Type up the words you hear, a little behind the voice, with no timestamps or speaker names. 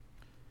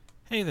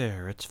Hey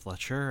there, it's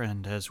Fletcher,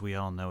 and as we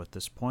all know at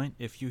this point,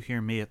 if you hear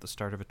me at the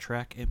start of a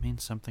track, it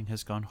means something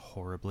has gone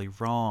horribly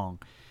wrong.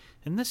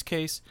 In this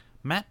case,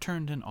 Matt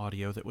turned in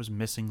audio that was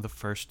missing the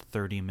first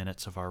 30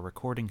 minutes of our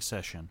recording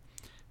session.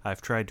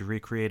 I've tried to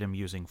recreate him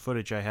using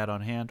footage I had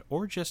on hand,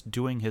 or just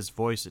doing his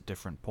voice at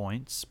different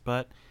points,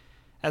 but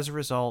as a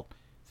result,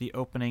 the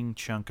opening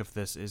chunk of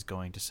this is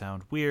going to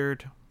sound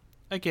weird.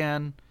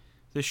 Again,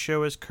 this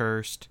show is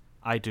cursed.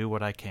 I do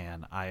what I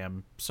can. I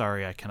am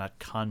sorry I cannot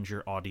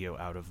conjure audio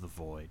out of the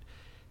void.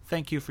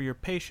 Thank you for your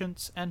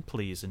patience, and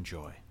please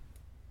enjoy.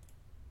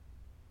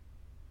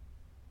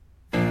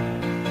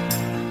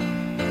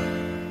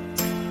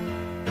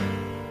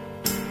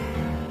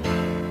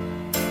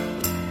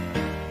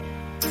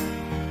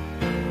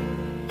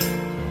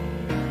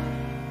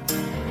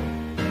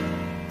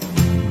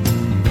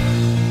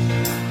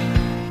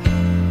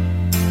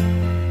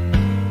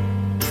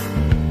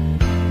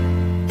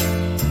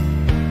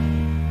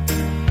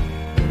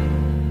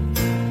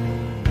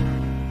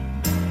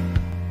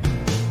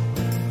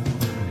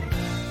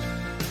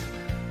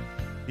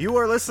 You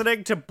are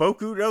listening to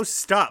Boku no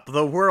Stop,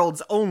 the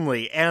world's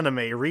only anime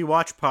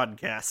rewatch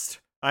podcast.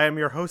 I am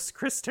your host,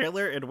 Chris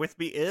Taylor, and with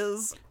me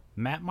is...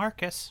 Matt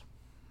Marcus.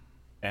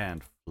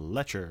 And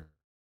Fletcher.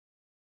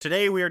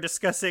 Today we are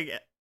discussing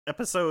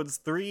episodes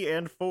 3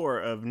 and 4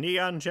 of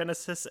Neon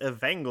Genesis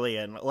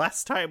Evangelion.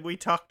 Last time we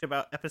talked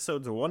about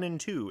episodes 1 and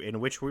 2, in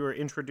which we were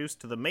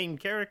introduced to the main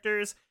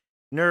characters,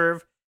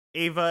 Nerve,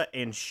 Ava,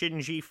 and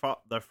Shinji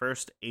fought the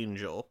first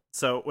angel.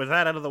 So with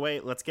that out of the way,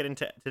 let's get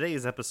into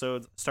today's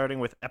episodes, starting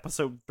with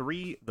episode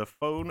 3, The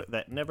Phone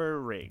That Never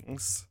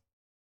Rings.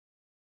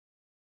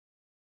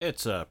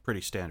 It's a pretty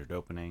standard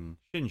opening.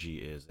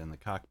 Shinji is in the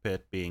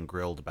cockpit being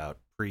grilled about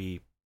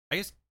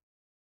is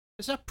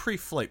that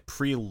pre-flight,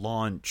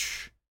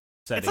 pre-launch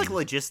settings. It's like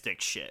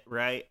logistics shit,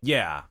 right?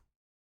 Yeah.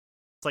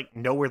 It's like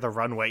know where the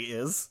runway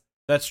is.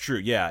 That's true,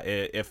 yeah.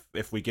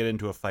 If we get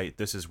into a fight,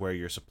 this is where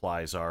your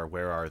supplies are.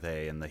 Where are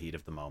they in the heat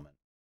of the moment?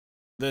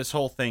 This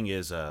whole thing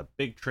is a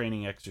big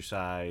training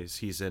exercise.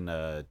 He's in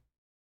a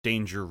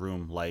danger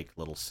room-like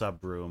little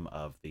sub-room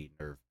of the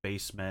Nerve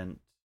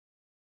basement.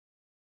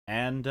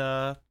 And,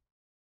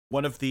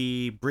 one of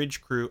the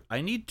bridge crew...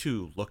 I need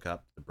to look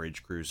up the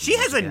bridge crew's She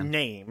has a again.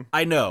 name.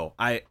 I know.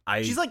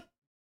 She's like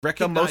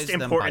recognize the most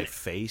them important by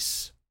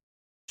face.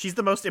 She's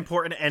the most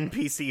important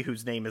NPC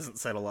whose name isn't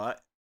said a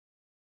lot.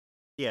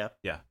 Yeah.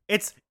 Yeah.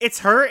 It's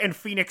her and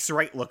Phoenix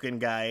Wright looking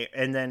guy,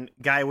 and then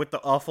guy with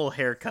the awful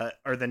haircut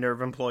are the Nerve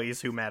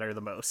employees who matter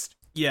the most.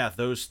 Yeah,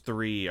 those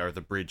three are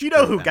the bridge You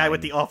know crew, who guy and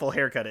with the awful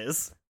haircut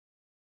is.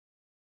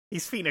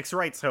 He's Phoenix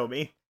Wright's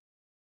homie.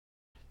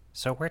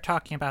 So we're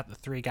talking about the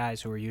three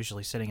guys who are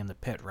usually sitting in the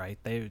pit, right?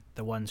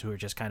 The ones who are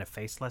just kind of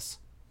faceless?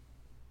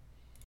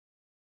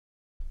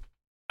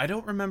 I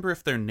don't remember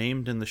if they're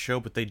named in the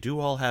show, but they do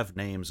all have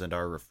names and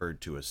are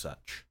referred to as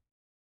such.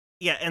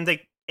 Yeah,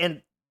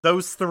 and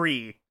those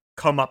three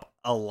come up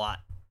a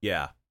lot.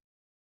 Yeah.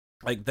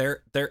 Like,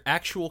 they're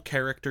actual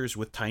characters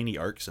with tiny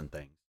arcs and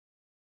things.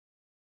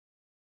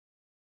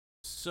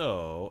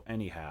 So,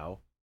 anyhow,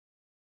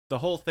 the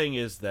whole thing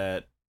is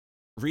that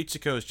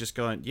Ritsuko is just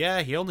going,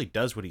 yeah, he only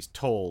does what he's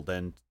told,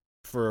 and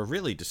for a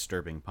really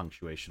disturbing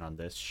punctuation on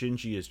this,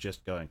 Shinji is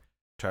just going,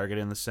 target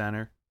in the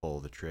center, pull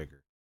the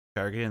trigger.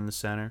 Target in the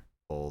center,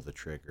 pull the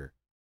trigger.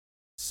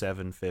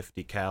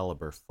 750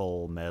 caliber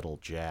full metal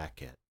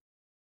jacket.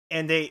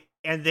 And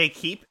they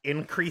keep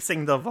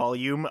increasing the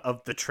volume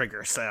of the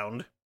trigger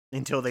sound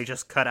until they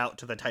just cut out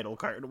to the title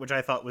card, which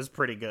I thought was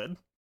pretty good.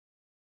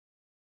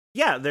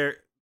 Yeah,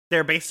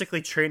 they're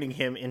basically training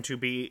him into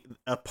be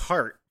a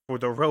part for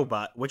the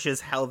robot, which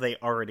is how they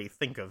already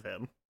think of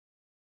him.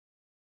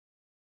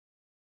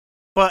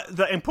 But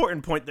the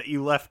important point that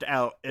you left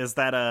out is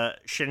that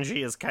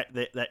Shinji is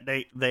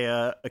that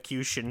they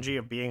accuse Shinji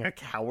of being a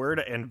coward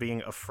and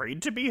being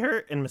afraid to be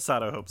hurt, and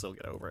Misato hopes he'll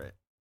get over it.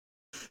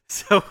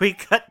 So we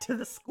cut to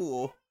the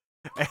school,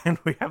 and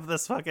we have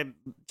this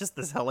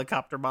this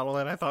helicopter model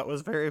that I thought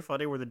was very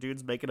funny, where the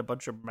dude's making a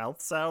bunch of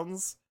mouth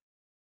sounds.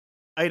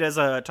 Ida's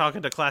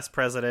talking to class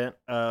president.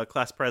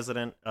 Class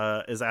president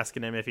is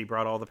asking him if he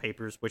brought all the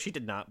papers, which he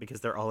did not,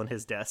 because they're all in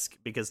his desk,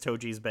 because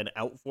Toji's been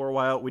out for a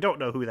while. We don't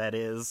know who that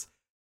is.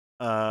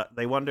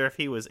 They wonder if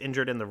he was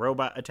injured in the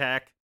robot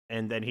attack,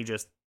 and then he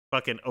just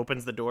fucking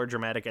opens the door,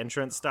 dramatic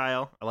entrance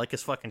style. I like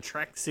his fucking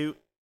tracksuit.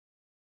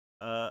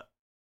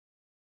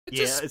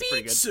 It's pretty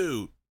speed good.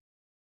 suit.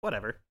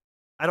 Whatever.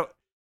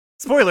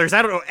 Spoilers,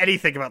 I don't know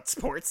anything about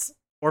sports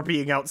or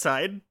being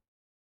outside.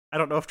 I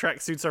don't know if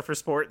tracksuits are for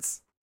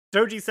sports.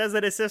 Toji says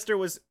that his sister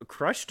was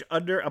crushed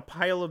under a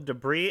pile of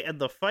debris in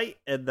the fight,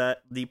 and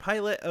that the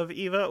pilot of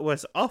Eva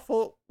was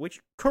awful,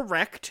 which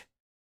correct,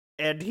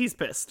 and he's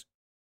pissed.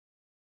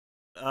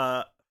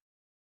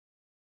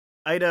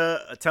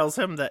 Ida tells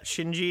him that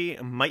Shinji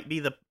might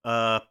be the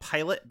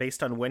pilot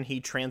based on when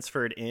he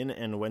transferred in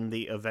and when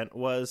the event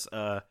was.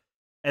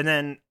 And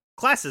then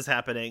class is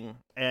happening,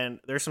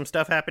 and there's some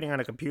stuff happening on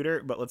a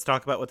computer, but let's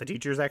talk about what the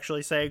teacher's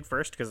actually saying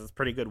first, because it's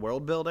pretty good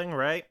world building,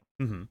 right?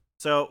 Mm-hmm.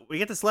 So we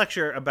get this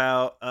lecture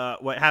about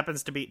what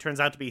turns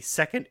out to be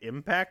second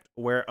impact,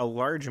 where a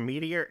large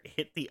meteor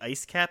hit the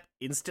ice cap,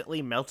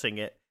 instantly melting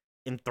it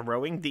and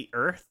throwing the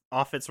Earth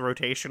off its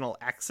rotational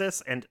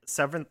axis, and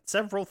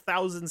several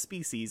thousand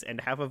species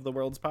and half of the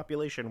world's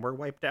population were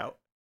wiped out.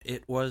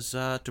 It was,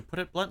 to put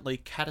it bluntly,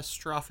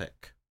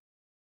 catastrophic.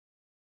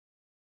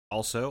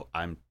 Also,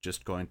 I'm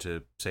just going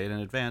to say it in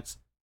advance,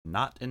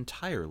 not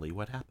entirely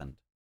what happened.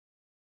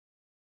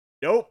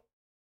 Nope.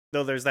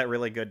 Though there's that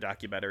really good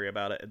documentary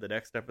about it in the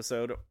next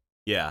episode.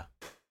 Yeah.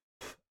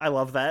 I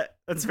love that.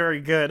 That's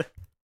very good.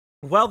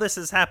 While this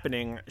is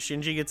happening,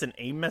 Shinji gets an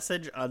AIM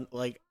message on,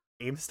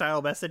 AIM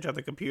style message on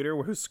the computer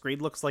whose screen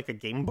looks like a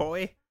Game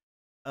Boy.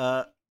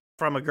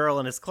 From a girl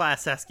in his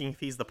class asking if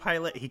he's the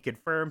pilot. He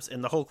confirms,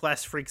 and the whole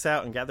class freaks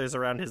out and gathers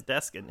around his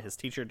desk, and his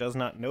teacher does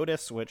not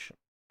notice, which,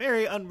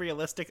 very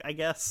unrealistic, I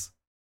guess.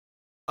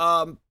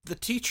 The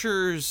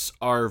teachers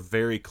are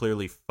very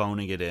clearly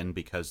phoning it in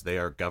because they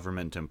are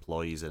government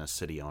employees in a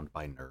city owned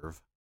by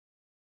Nerve.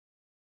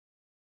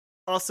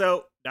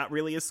 Also, not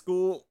really a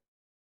school.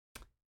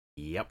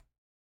 Yep.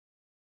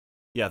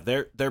 Yeah,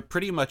 they're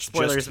pretty much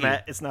Spoilers, just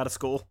Matt, it's not a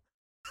school.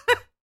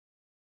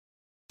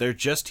 They're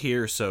just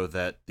here so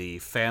that the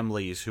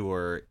families who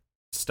are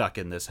stuck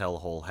in this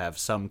hellhole have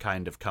some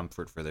kind of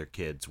comfort for their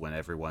kids when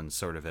everyone's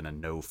sort of in a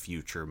no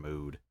future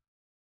mood.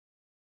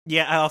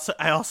 Yeah,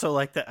 I also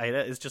like that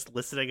Ida is just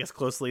listening as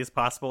closely as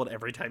possible, and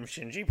every time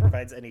Shinji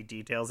provides any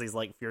details, he's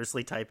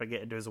fiercely typing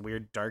it into his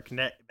weird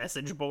darknet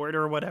message board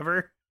or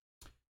whatever.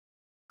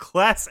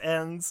 Class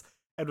ends,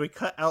 and we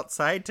cut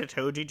outside to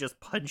Toji just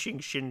punching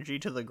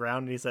Shinji to the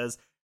ground, and he says,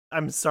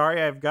 "I'm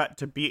sorry I've got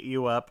to beat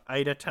you up."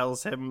 Ida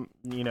tells him,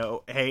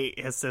 hey,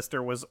 his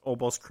sister was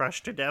almost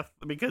crushed to death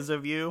because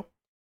of you.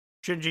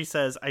 Shinji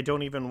says, "I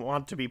don't even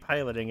want to be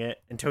piloting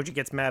it," and Toji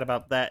gets mad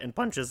about that and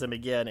punches him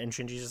again, and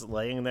Shinji's just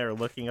laying there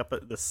looking up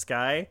at the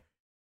sky.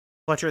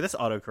 Fletcher, this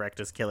autocorrect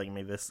is killing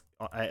me.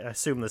 I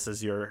assume this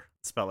is your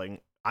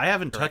spelling. I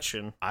haven't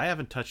correction.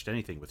 touched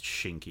anything with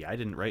Shinky. I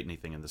didn't write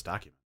anything in this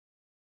document.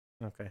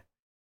 Okay.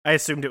 I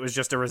assumed it was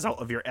just a result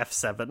of your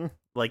F7,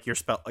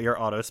 your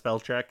auto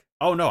spell check.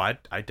 Oh no,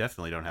 I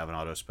definitely don't have an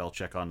auto spell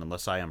check on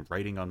unless I am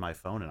writing on my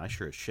phone, and I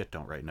sure as shit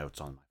don't write notes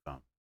on my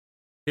phone.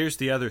 Here's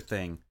the other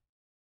thing.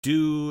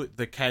 Do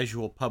the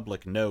casual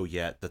public know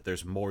yet that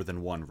there's more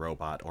than one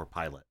robot or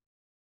pilot?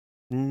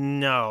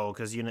 No,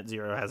 because Unit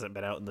 0 hasn't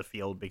been out in the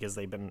field because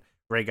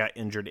Ray got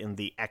injured in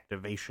the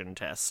activation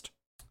test.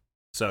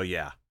 So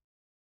yeah.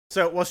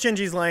 So while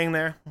Shinji's laying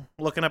there,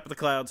 looking up at the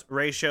clouds,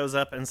 Ray shows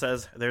up and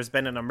says there's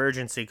been an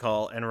emergency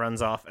call and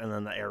runs off, and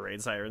then the air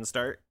raid sirens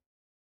start.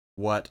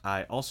 What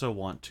I also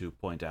want to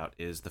point out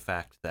is the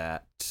fact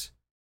that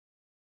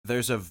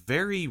there's a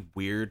very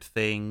weird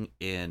thing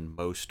in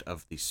most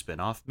of the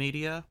spin-off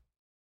media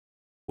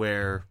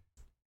where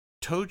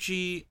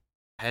Toji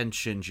and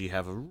Shinji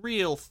have a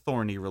real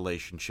thorny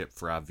relationship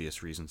for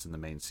obvious reasons in the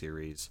main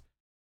series.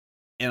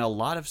 In a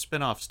lot of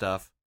spin-off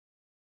stuff,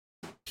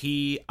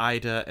 he,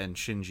 Ida, and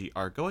Shinji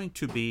are going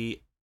to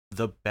be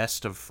the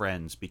best of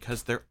friends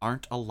because there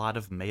aren't a lot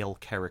of male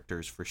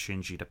characters for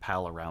Shinji to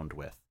pal around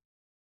with.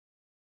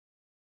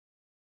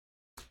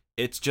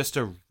 It's just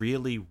a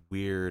really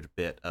weird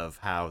bit of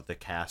how the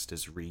cast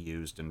is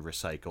reused and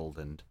recycled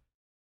and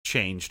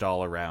changed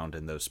all around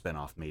in those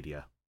spin-off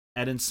media.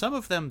 And in some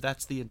of them,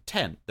 that's the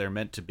intent. They're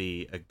meant to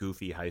be a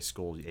goofy high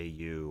school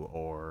AU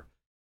or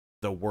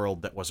the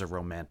world that was a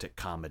romantic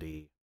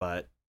comedy.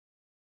 But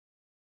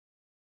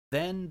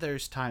then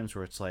there's times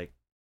where it's like,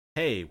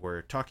 hey,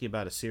 we're talking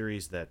about a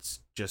series that's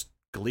just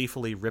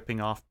gleefully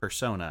ripping off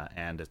Persona,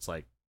 and it's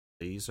like,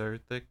 these are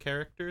the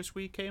characters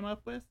we came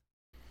up with?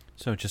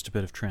 So just a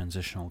bit of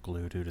transitional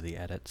glue due to the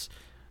edits.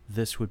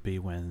 This would be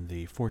when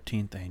the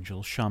 14th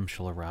angel,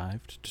 Shamshul,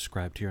 arrived,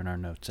 described here in our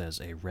notes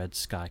as a red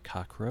sky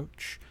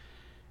cockroach.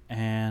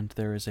 And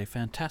there is a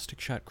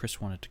fantastic shot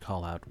Chris wanted to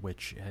call out,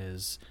 which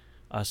is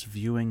us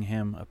viewing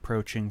him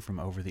approaching from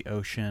over the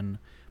ocean,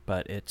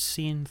 but it's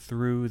seen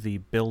through the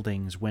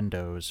building's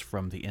windows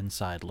from the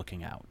inside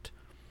looking out.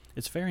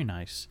 It's very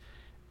nice,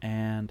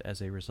 and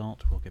as a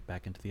result, we'll get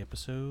back into the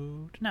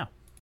episode now.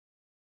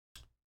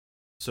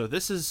 So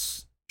this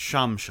is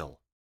Shamshul.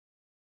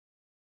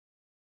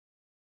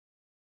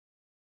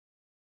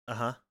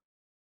 Uh-huh.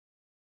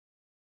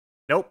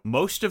 Nope.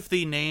 Most of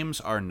the names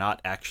are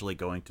not actually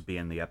going to be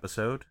in the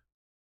episode.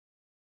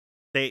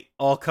 They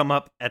all come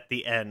up at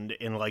the end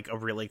in a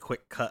really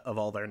quick cut of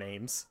all their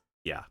names.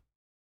 Yeah.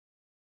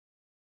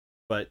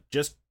 But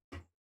just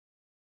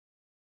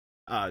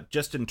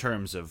in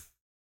terms of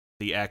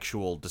the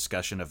actual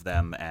discussion of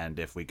them, and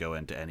if we go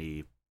into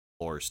any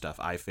lore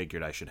stuff, I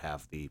figured I should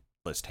have the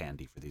list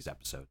handy for these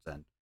episodes.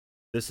 And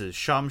this is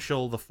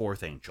Shamshul, the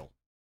fourth angel.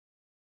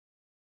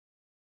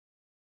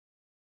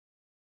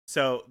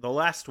 So the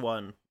last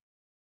one,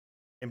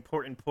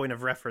 important point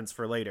of reference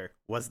for later,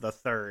 was the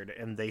third,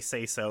 and they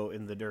say so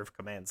in the Nerve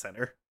Command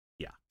Center.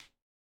 Yeah.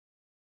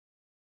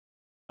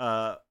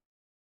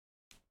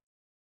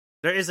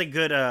 There is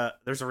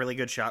there's a really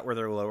good shot where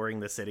they're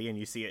lowering the city, and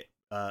you see it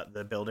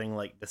the building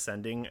like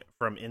descending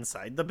from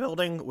inside the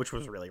building, which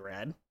was really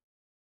rad.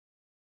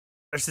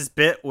 There's this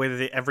bit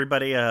where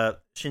everybody,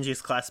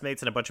 Shinji's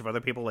classmates and a bunch of other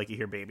people, like you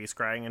hear babies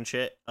crying and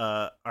shit,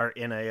 are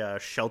in a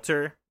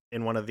shelter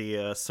in one of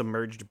the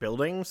submerged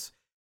buildings,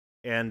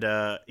 and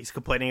he's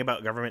complaining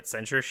about government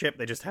censorship.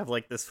 They just have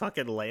like this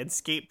fucking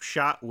landscape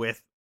shot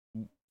with,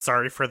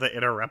 sorry for the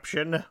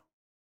interruption.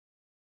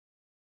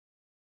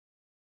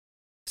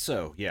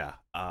 So, yeah,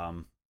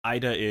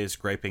 Ida is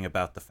griping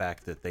about the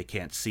fact that they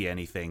can't see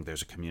anything.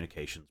 There's a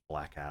communications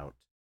blackout.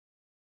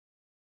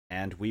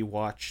 And we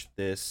watch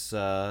this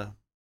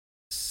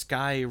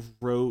sky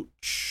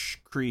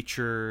roach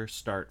creature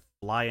start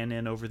flying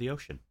in over the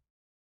ocean.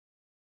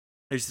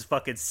 There's this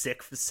fucking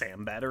sick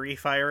SAM battery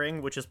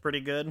firing, which is pretty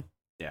good.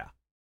 Yeah.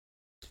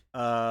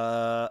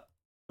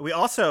 We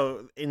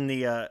also, in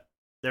the,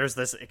 there's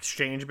this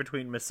exchange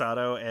between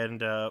Misato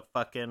and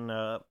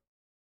fucking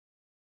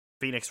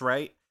Phoenix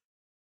Wright,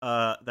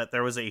 that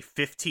there was a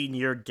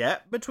 15-year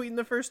gap between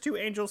the first two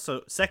angels,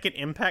 so Second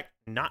Impact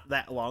not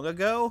that long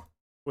ago,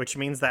 which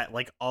means that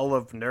like all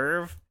of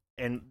NERV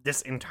and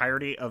this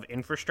entirety of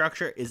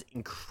infrastructure is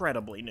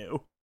incredibly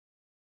new.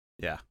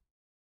 Yeah.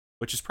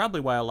 Which is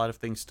probably why a lot of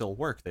things still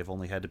work. They've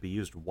only had to be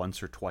used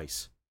once or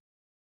twice.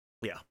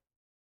 Yeah.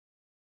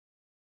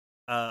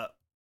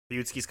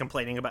 Ryutsuki's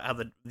complaining about how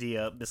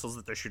the missiles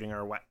that they're shooting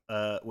are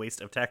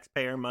waste of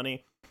taxpayer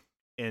money,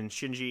 and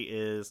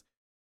Shinji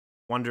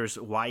wonders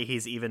why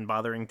he's even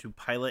bothering to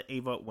pilot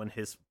Eva when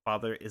his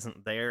father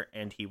isn't there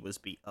and he was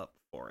beat up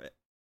for it.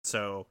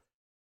 So,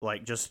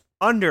 like, just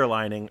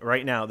underlining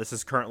right now, this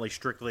is currently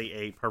strictly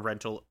a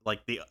parental,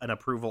 like, an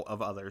approval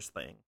of others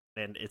thing,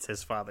 and it's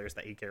his father's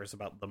that he cares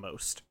about the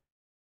most.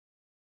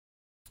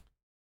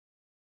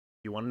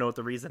 You want to know what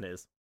the reason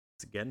is?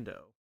 It's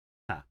Gendo.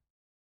 Huh.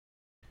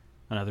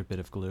 Another bit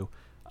of glue.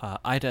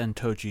 Ida and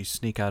Toji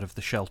sneak out of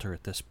the shelter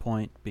at this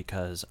point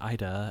because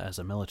Ida, as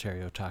a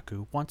military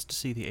otaku, wants to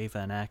see the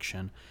Eva in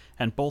action,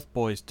 and both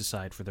boys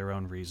decide for their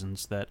own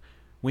reasons that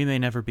we may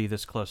never be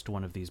this close to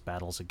one of these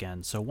battles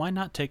again, so why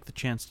not take the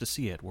chance to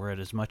see it? We're at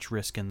as much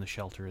risk in the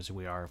shelter as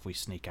we are if we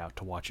sneak out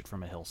to watch it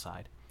from a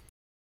hillside.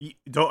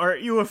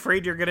 Aren't you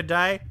afraid you're gonna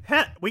die?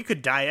 Heh, we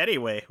could die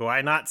anyway.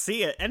 Why not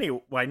see it?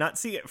 Why not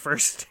see it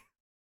first?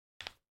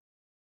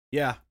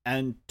 Yeah,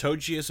 and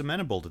Toji is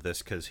amenable to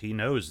this because he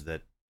knows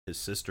that his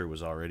sister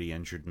was already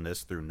injured in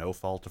this through no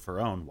fault of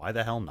her own. Why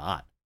the hell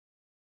not?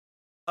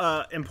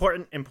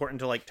 Important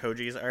to like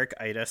Toji's arc.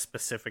 Ida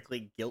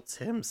specifically guilts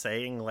him,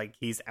 saying like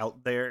he's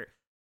out there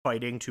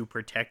fighting to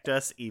protect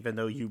us, even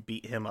though you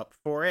beat him up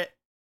for it.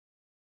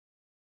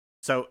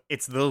 So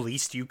it's the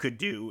least you could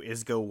do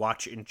is go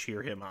watch and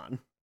cheer him on.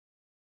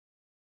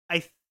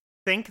 I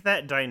think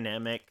that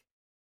dynamic,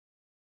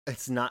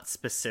 it's not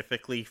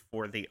specifically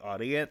for the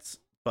audience,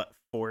 but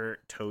for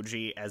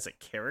Toji as a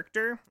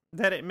character,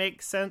 that it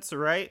makes sense,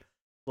 right?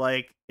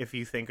 Like, if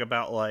you think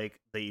about, like,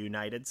 the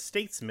United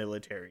States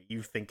military,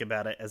 you think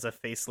about it as a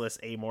faceless,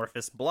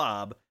 amorphous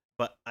blob,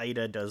 but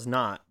Ida does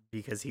not,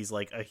 because he's,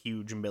 like, a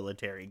huge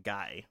military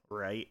guy,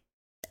 right?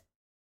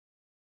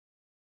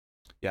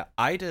 Yeah,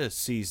 Ida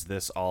sees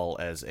this all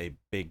as a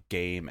big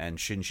game, and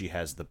Shinji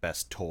has the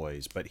best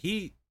toys, but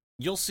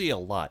you'll see a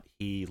lot.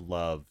 He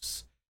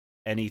loves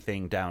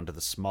anything down to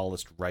the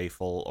smallest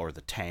rifle, or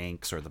the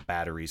tanks, or the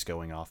batteries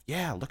going off.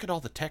 Yeah, look at all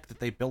the tech that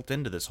they built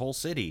into this whole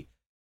city.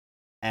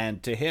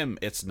 And to him,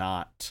 it's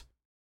not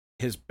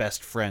his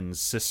best friend's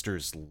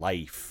sister's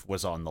life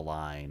was on the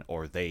line,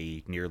 or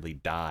they nearly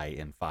die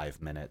in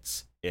 5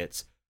 minutes.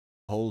 It's,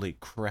 holy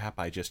crap,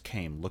 I just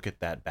came. Look at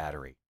that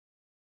battery.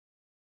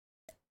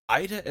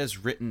 Ida,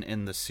 as written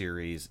in the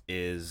series,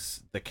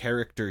 is the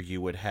character you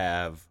would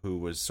have who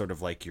was sort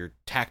of like your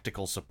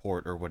tactical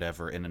support or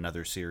whatever in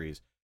another series.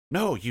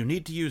 No, you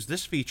need to use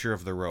this feature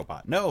of the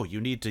robot. No,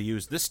 you need to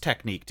use this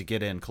technique to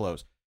get in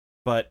close.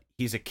 But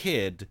he's a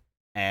kid,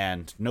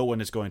 and no one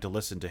is going to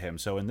listen to him.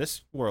 So in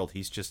this world,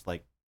 he's just,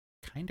 like,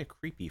 kind of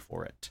creepy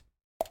for it.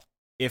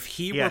 If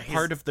he were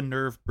part of the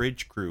NERV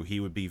bridge crew, he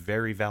would be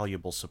very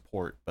valuable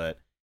support, but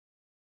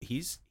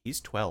he's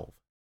 12.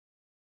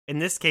 In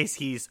this case,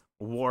 he's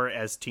war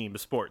as team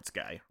sports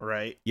guy,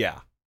 right? Yeah.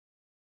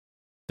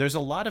 There's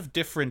a lot of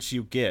difference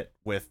you get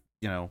with,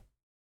 like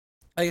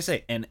I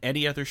say, in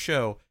any other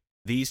show,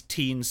 these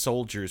teen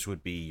soldiers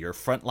would be your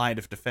front line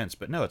of defense.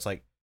 But no, it's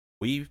like,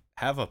 we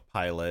have a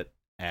pilot,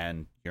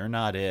 and you're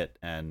not it,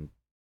 and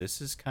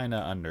this is kind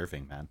of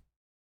unnerving, man.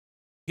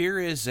 Here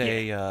is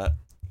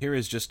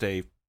just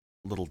a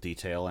little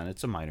detail, and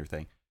it's a minor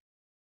thing.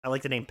 I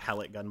like the name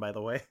Pallet Gun, by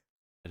the way.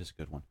 That is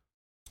a good one.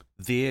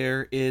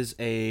 There is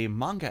a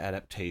manga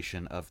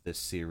adaptation of this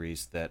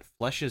series that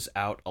fleshes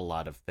out a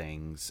lot of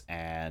things,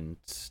 and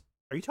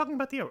are you talking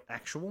about the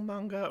actual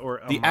manga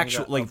or the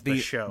actual, like, the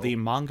show? The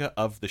manga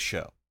of the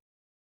show.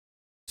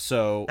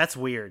 So that's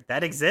weird.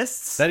 That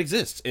exists? That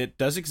exists. It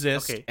does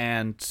exist, okay.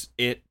 And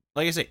it,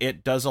 like I say,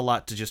 it does a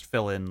lot to just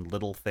fill in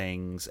little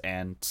things,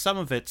 and some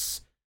of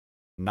it's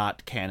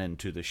not canon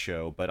to the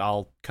show, but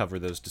I'll cover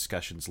those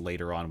discussions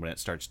later on when it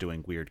starts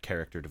doing weird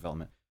character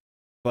development.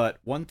 But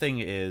one thing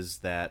is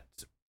that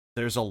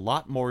there's a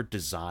lot more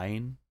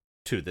design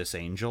to this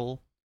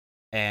angel,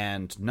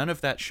 and none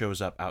of that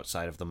shows up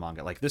outside of the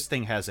manga. Like, this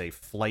thing has a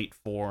flight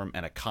form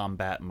and a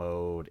combat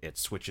mode. It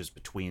switches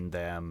between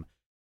them.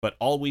 But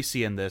all we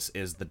see in this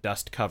is the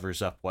dust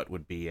covers up what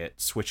would be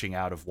it, switching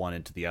out of one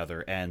into the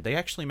other, and they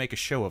actually make a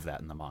show of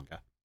that in the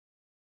manga.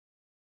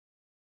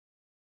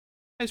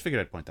 I just figured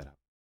I'd point that out.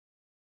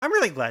 I'm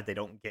really glad they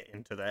don't get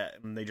into that,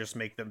 and they just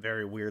make them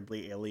very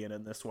weirdly alien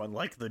in this one,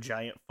 like the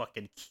giant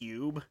fucking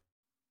cube.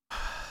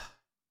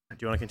 Do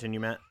you want to continue,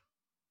 Matt?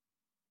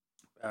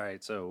 All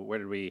right, so where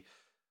did we...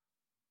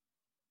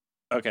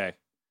 Okay,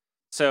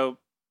 so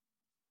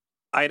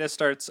Ida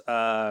starts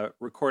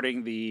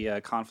recording the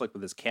conflict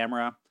with his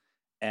camera,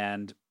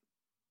 and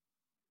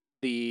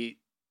the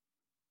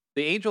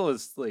angel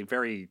is like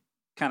very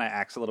kind of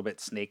acts a little bit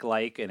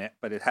snake-like in it,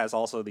 but it has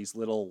also these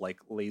little like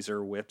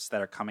laser whips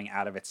that are coming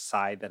out of its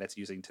side that it's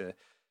using to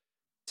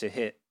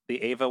hit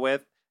the Eva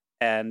with.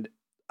 And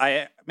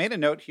I made a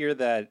note here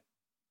that,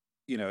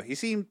 you know,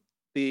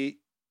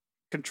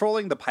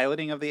 controlling the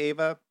piloting of the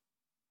Eva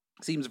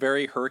seems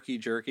very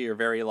herky-jerky or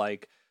very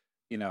like,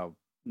 you know,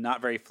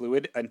 not very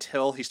fluid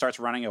until he starts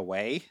running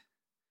away.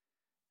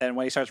 And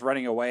when he starts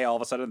running away, all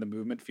of a sudden the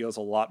movement feels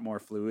a lot more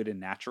fluid and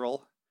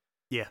natural.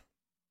 Yeah.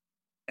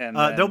 And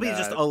there'll be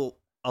just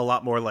a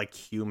lot more like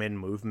human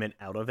movement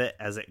out of it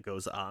as it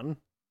goes on,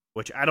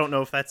 which I don't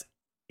know if that's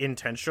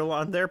intentional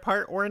on their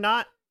part or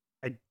not.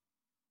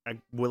 I'm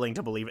willing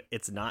to believe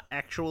it's not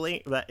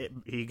actually, that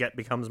he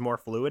becomes more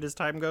fluid as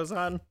time goes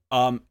on.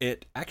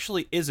 It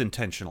actually is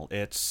intentional.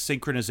 It's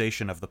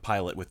synchronization of the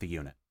pilot with the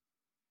unit.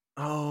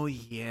 Oh,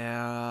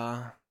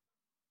 yeah.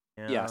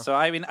 Yeah, so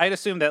I mean, I'd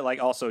assume that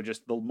like also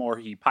just the more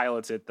he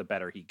pilots it, the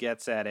better he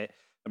gets at it,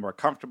 the more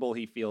comfortable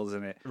he feels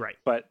in it. Right.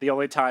 But the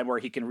only time where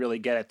he can really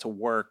get it to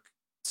work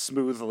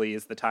smoothly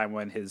is the time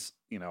when his,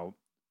 you know,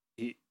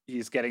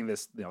 he's getting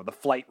this, you know, the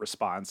flight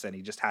response, and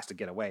he just has to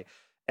get away.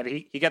 And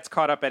he gets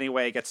caught up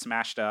anyway, gets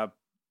smashed up,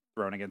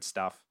 thrown against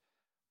stuff.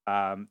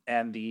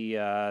 And the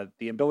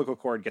umbilical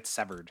cord gets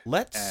severed.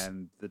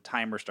 And the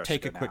timer starts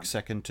take to a go quick down.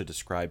 second to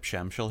describe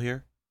Shamshel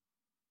here,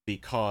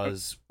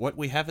 because what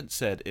we haven't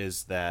said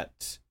is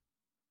that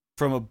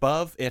from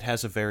above it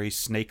has a very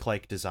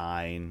snake-like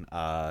design,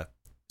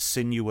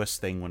 sinuous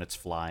thing when it's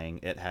flying.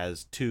 It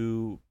has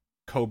 2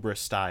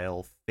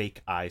 Cobra-style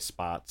fake eye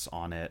spots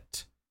on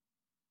it.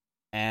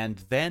 And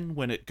then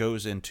when it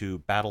goes into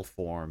battle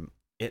form,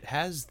 it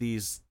has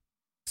these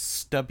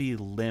stubby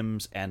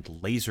limbs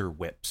and laser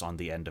whips on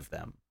the end of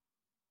them.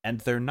 And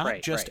they're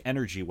not just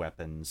energy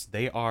weapons,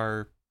 they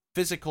are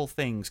physical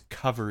things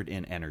covered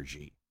in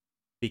energy.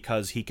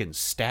 Because he can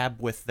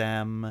stab with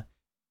them,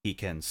 he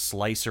can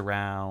slice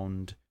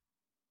around,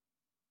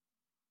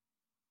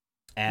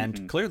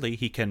 and clearly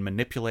he can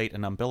manipulate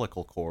an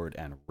umbilical cord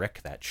and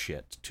wreck that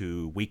shit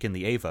to weaken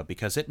the Eva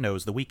because it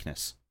knows the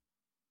weakness.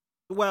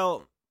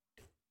 Well,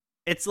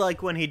 it's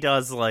like when he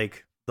does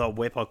like the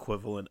whip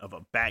equivalent of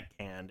a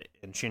backhand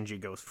and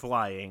Shinji goes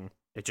flying,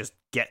 it just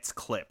gets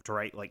clipped,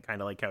 right? Like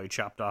kind of like how he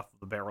chopped off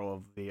the barrel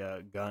of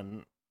the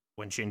gun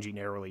when Shinji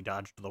narrowly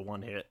dodged the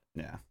one hit.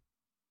 Yeah.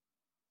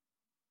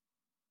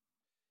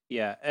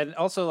 Yeah, and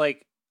also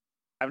like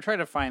I'm trying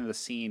to find the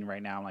scene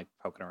right now. I'm like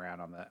poking around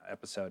on the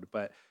episode,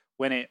 but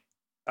when it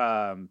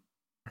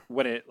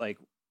like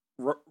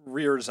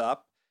rears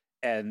up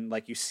and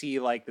like you see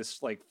like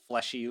this like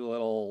fleshy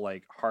little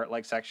like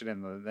heart-like section,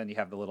 and then you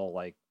have the little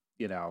like,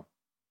 you know,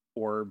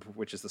 orb,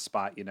 which is the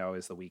spot, you know,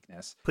 is the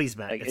weakness. Please,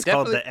 Matt, like, it's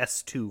called the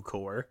S2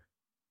 core.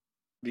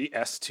 The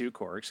S2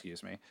 core,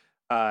 excuse me.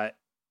 I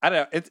don't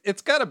know.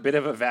 It's got a bit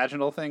of a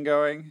vaginal thing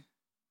going.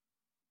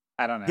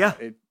 I don't know. Yeah.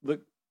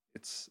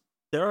 It's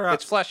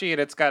fleshy,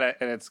 and it's got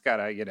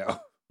a you know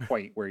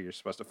point where you're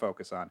supposed to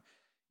focus on.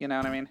 You know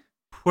what I mean?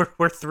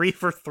 We're 3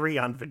 for 3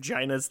 on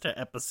vaginas to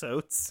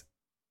episodes.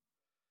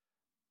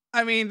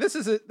 I mean,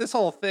 this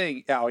whole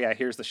thing. Oh yeah,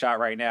 here's the shot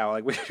right now.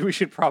 Like we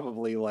should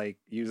probably like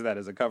use that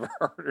as a cover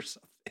art or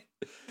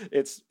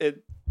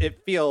something.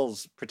 It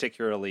feels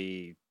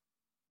particularly,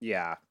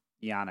 yeah,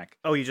 Ionic.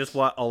 Oh, you just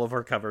want all of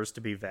our covers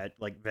to be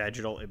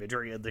vaginal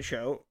imagery of the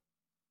show?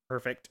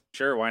 Perfect.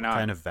 Sure, why not?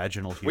 Kind of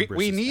vaginal hubris.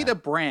 We need a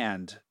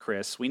brand,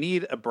 Chris. We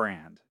need a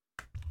brand.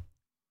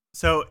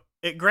 So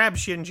it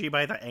grabs Shinji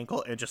by the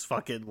ankle and just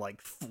fucking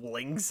like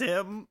flings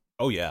him.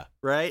 Oh yeah.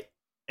 Right?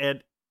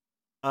 And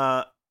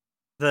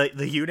the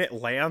unit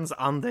lands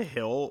on the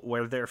hill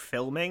where they're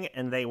filming,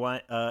 and they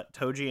want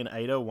Toji and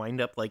Ida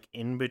wind up like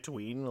in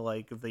between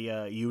like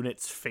the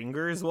unit's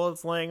fingers while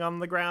it's laying on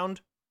the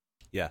ground.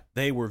 Yeah,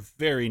 they were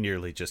very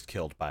nearly just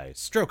killed by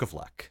stroke of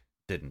luck.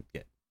 Didn't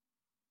get.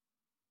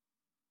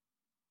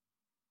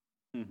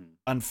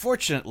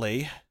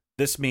 Unfortunately,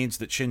 this means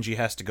that Shinji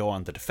has to go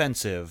on the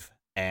defensive,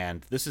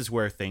 and this is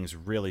where things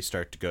really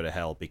start to go to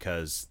hell,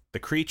 because the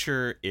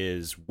creature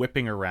is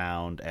whipping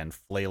around and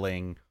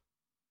flailing,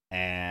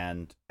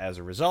 and as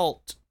a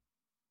result,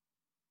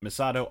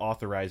 Misato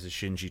authorizes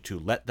Shinji to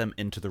let them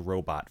into the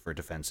robot for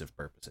defensive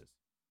purposes.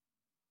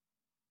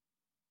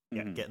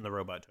 Yeah, get in the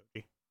robot,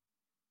 Toji.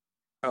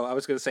 Oh, I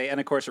was going to say,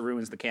 and of course it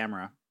ruins the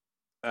camera.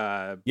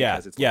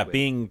 because it's liquid.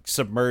 being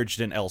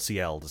submerged in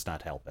LCL does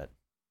not help it.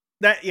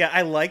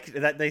 I liked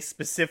that they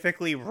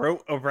specifically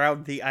wrote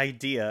around the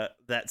idea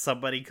that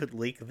somebody could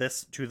leak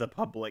this to the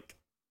public.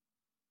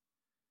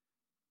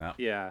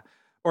 Yeah.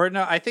 Or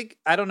no, I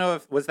don't know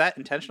if was that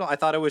intentional. I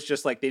thought it was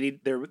just like they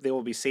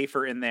will be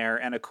safer in there,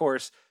 and of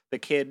course the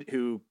kid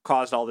who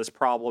caused all this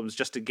problems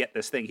just to get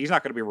this thing, he's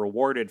not going to be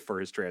rewarded for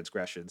his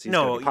transgressions. He's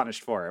going to be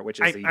punished for it, which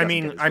is I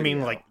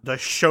mean like the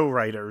show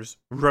writers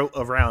wrote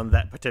around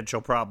that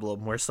potential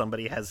problem where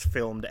somebody has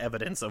filmed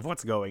evidence of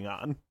what's going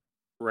on.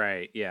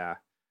 Right, yeah.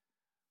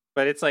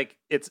 But it's like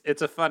it's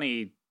a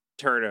funny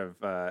turn of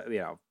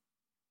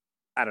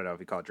I don't know if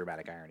you call it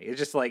dramatic irony. It's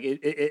just like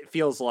it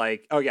feels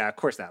like, oh yeah, of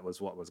course that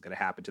was what was going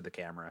to happen to the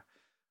camera.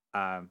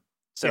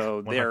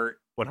 They're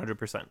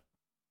 100%.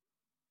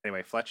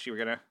 Anyway, Fletch, you were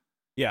gonna.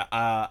 Yeah,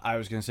 I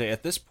was gonna say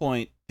at this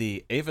point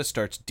the Ava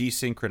starts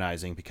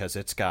desynchronizing because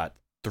it's got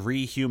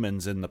 3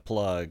 humans in the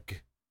plug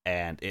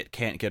and it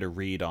can't get a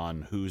read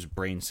on whose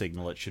brain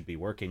signal it should be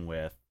working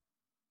with.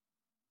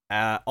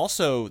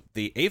 Also,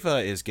 the Ava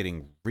is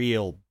getting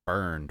real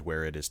burned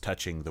where it is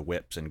touching the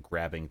whips and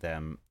grabbing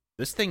them.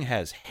 This thing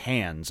has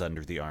hands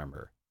under the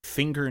armor.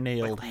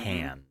 Fingernailed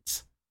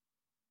hands.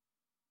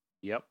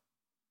 Yep.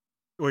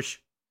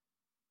 Which,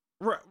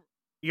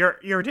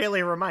 your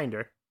daily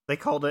reminder, they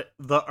called it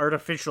the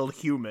artificial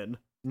human,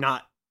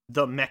 not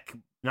the mech,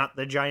 not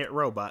the giant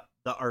robot,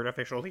 the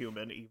artificial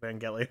human,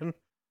 Evangelion.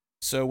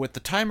 So with the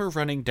timer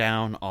running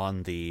down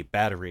on the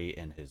battery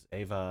in his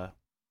Ava...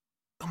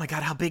 Oh my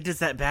god, how big does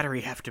that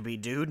battery have to be,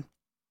 dude?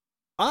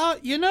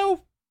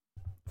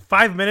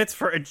 5 minutes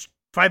for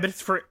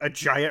a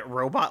giant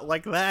robot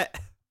like that?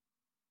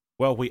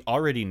 Well, we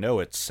already know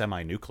it's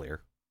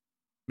semi-nuclear.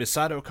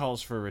 Misato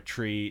calls for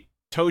retreat.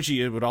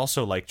 Toji would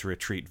also like to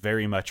retreat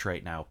very much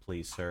right now,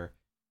 please, sir.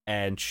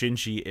 And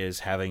Shinji is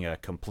having a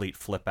complete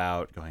flip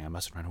out, going, I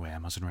mustn't run away, I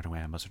mustn't run away,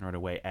 I mustn't run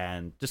away,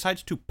 and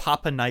decides to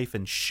pop a knife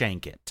and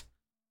shank it.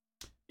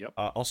 Yep.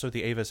 Also,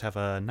 the Avas have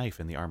a knife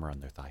in the armor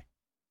on their thigh.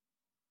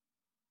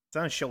 It's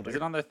on his shoulder. Is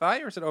it on their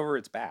thigh or is it over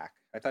its back?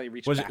 I thought he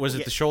reached back. Was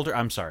it the shoulder?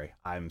 I'm sorry.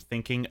 I'm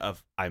thinking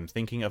of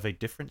a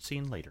different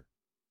scene later.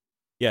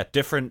 Yeah,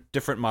 different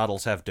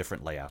models have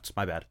different layouts.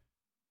 My bad.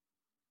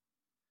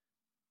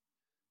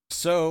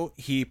 So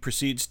he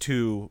proceeds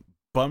to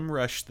bum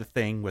rush the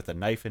thing with a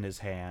knife in his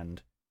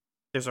hand.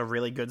 There's a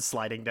really good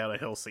sliding down a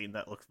hill scene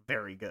that looks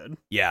very good.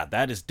 Yeah,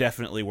 that is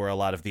definitely where a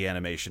lot of the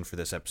animation for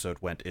this episode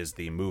went, is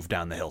the move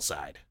down the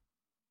hillside.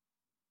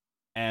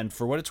 And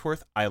for what it's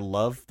worth, I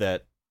love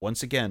that,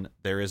 once again,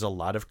 there is a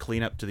lot of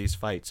cleanup to these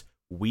fights.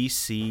 We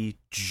see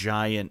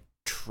giant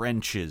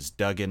trenches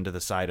dug into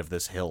the side of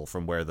this hill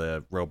from where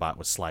the robot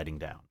was sliding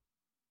down.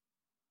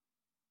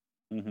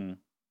 Mm-hmm.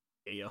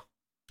 Yeah.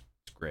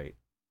 It's great.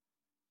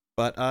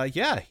 But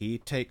he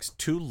takes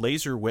 2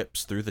 laser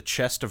whips through the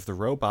chest of the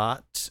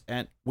robot,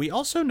 and we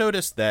also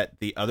notice that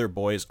the other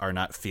boys are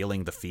not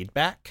feeling the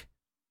feedback.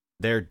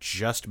 They're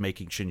just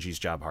making Shinji's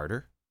job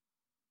harder.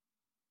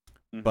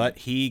 Mm-hmm. But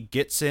he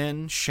gets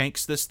in,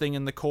 shanks this thing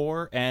in the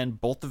core,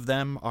 and both of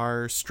them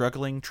are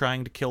struggling,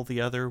 trying to kill the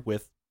other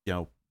with,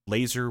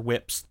 laser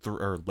whips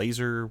or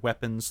laser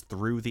weapons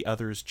through the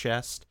other's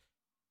chest.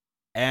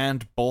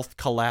 And both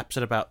collapse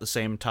at about the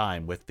same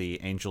time, with the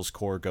Angel's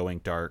core going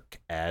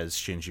dark as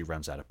Shinji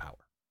runs out of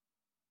power.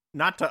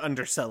 Not to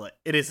undersell it,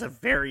 it is a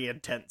very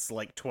intense,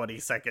 20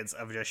 seconds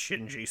of just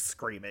Shinji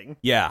screaming.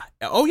 Yeah.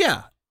 Oh,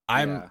 yeah.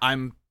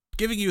 I'm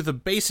giving you the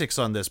basics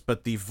on this,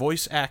 but the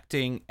voice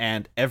acting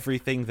and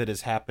everything that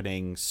is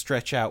happening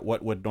stretch out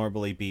what would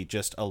normally be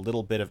just a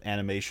little bit of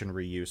animation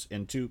reuse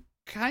into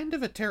kind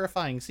of a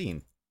terrifying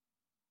scene.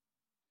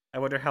 I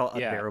wonder how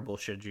unbearable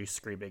Shinji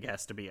screaming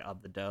has to be on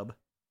the dub.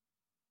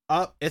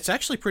 It's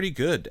actually pretty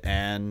good,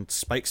 and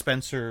Spike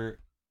Spencer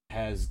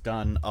has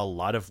done a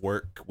lot of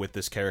work with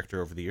this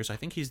character over the years. I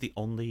think he's the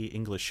only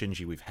English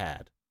Shinji we've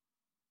had.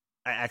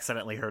 I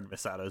accidentally heard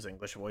Misato's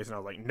English voice, and I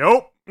was like,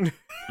 nope!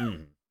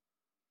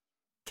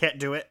 Can't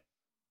do it.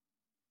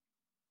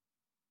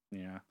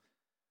 Yeah.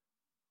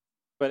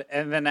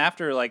 And then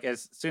after,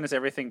 as soon as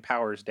everything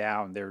powers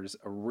down, there's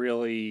a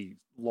really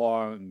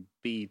long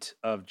beat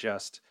of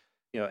just,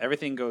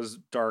 everything goes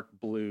dark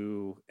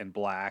blue and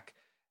black,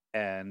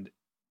 and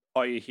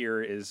all you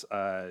hear is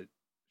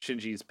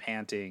Shinji's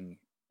panting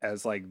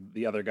as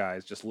the other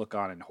guys just look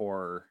on in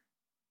horror.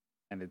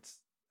 And it's,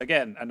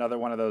 again, another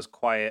one of those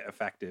quiet,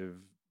 effective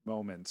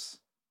moments.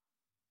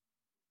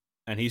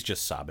 And he's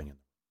just sobbing in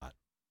the spot.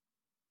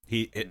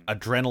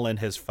 Adrenaline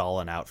has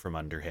fallen out from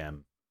under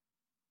him.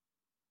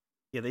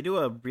 Yeah, they do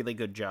a really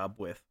good job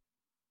with,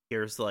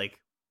 here's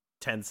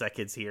 10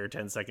 seconds here,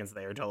 10 seconds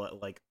there to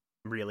let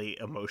really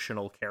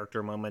emotional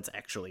character moments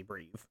actually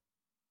breathe.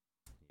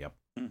 Yep.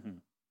 Mm-hmm.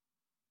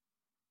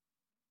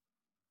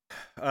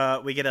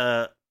 We get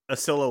a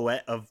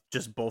silhouette of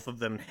just both of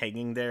them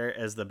hanging there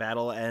as the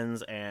battle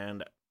ends,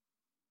 and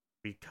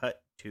we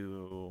cut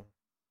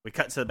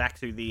back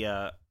to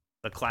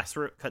the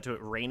classroom. Cut to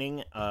it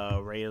raining.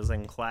 Ray is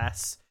in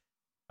class.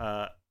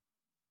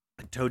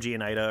 Toji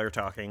and Ida are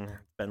talking.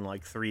 It's been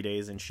like 3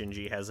 days and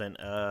Shinji hasn't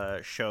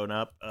shown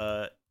up.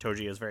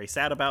 Toji is very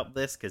sad about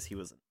this because he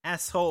was an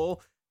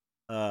asshole.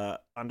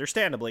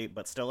 Understandably,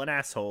 but still an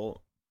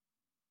asshole.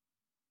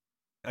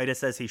 Ida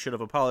says he should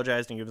have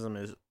apologized and gives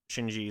him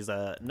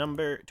Shinji's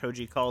number.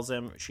 Toji calls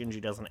him.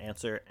 Shinji doesn't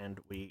answer, and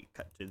we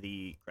cut to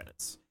the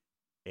credits.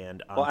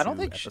 And on I don't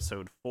to think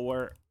episode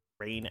 4,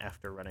 Rain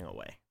After Running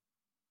Away.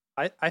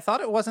 I thought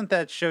it wasn't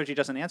that Shoji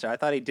doesn't answer. I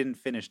thought he didn't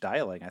finish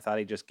dialing. I thought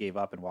he just gave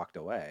up and walked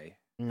away.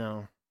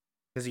 No,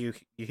 because you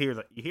hear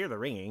the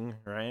ringing,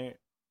 right?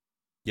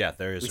 Yeah,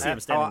 there We is. see him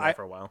standing there I-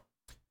 for a while.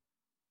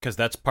 Because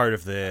that's part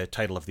of the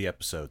title of the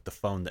episode, The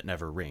Phone That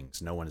Never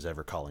Rings. No one is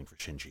ever calling for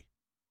Shinji.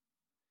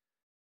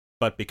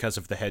 But because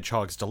of the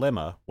Hedgehog's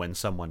dilemma, when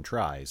someone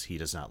tries, he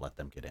does not let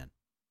them get in.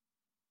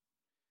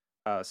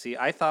 See,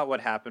 I thought what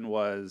happened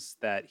was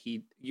that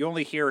you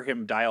only hear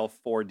him dial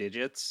 4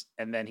 digits,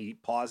 and then he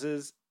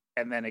pauses,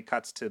 and then it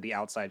cuts to the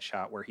outside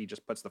shot where he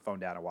just puts the phone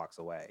down and walks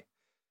away.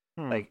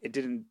 Like, it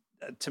didn't,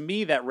 to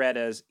me, that read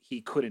as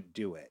he couldn't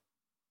do it,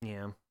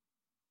 Yeah.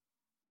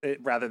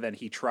 rather than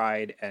he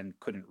tried and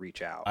couldn't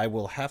reach out. I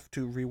will have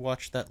to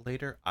rewatch that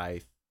later.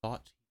 I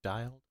thought he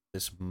dialed.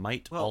 This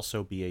might Well-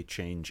 also be a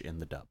change in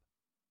the dub.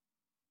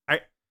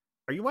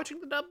 Are you watching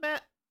the dub,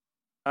 Matt?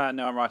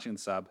 No, I'm watching the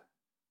sub.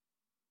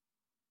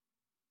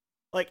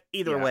 Like,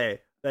 either Yeah.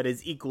 way, that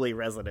is equally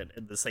resonant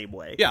in the same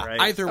way. Yeah, right?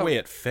 either Oh. way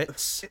it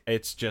fits.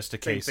 It's just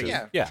a Same case thing.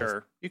 of, Yeah,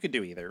 sure. You could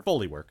do either.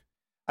 fully work.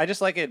 I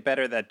just like it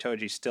better that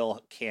Toji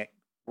still can't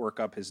work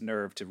up his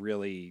nerve to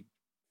really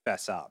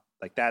fess up.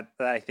 Like that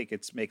I think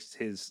it makes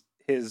his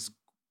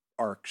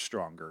arc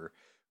stronger.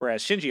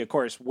 Whereas Shinji, of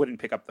course, wouldn't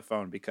pick up the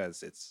phone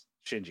because it's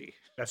Shinji.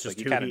 That's Like, just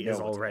you who kinda he know is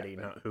what's already,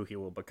 happening. not who he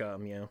will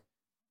become, yeah.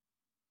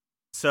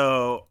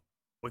 So,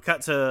 we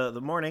cut to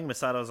the morning.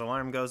 Misato's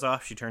alarm goes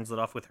off. She turns it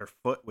off with her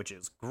foot, which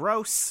is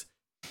gross.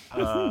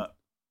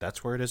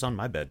 That's where it is on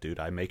my bed, dude.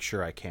 I make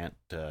sure I can't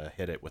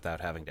hit it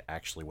without having to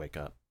actually wake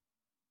up.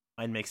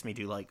 Mine makes me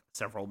do, like,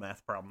 several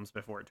math problems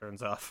before it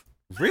turns off.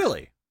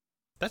 Really?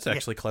 That's Yeah.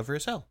 actually clever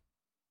as hell.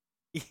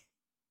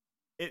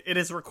 It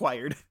is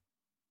required.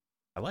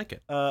 I like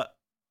it. I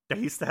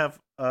used to have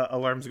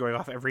alarms going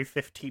off every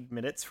 15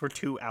 minutes for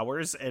 2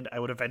 hours, and I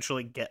would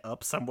eventually get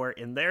up somewhere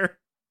in there.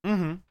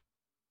 Mm-hmm.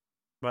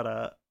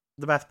 But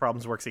the math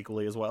problems works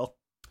equally as well.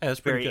 Yeah, that's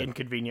pretty Very good.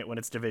 inconvenient when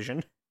it's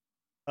division.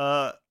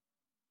 So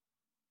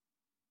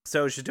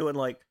she's doing,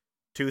 like,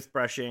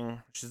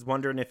 toothbrushing. She's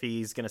wondering if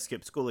he's gonna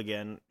skip school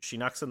again. She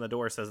knocks on the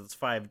door, says it's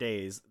 5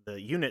 days. The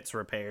unit's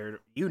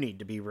repaired. You need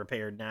to be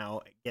repaired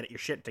now. Get your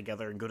shit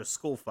together and go to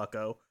school,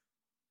 fucko.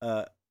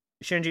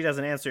 Shinji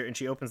doesn't answer, and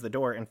she opens the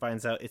door and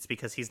finds out it's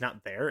because he's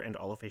not there and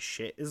all of his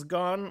shit is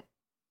gone.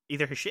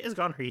 Either his shit is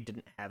gone or he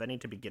didn't have any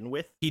to begin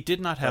with. He did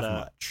not have But,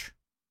 much.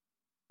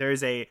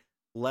 There's a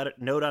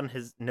note on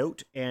his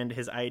note and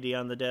his ID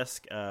on the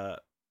desk.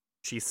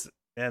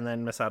 And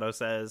then Misato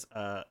says,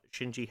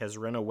 Shinji has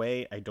run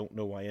away. I don't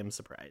know why I'm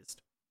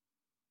surprised.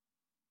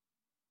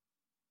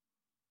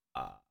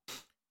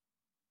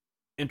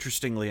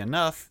 Interestingly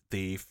enough,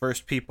 the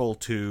first people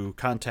to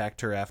contact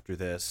her after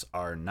this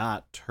are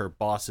not her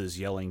bosses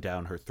yelling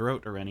down her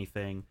throat or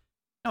anything.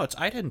 No, it's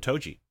Ida and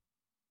Toji.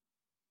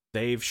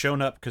 They've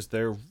shown up because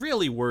they're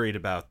really worried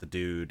about the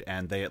dude,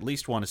 and they at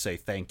least want to say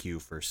thank you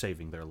for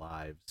saving their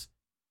lives.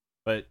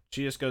 But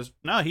she just goes,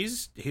 no,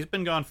 he's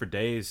been gone for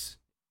days.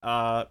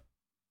 But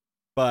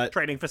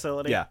Training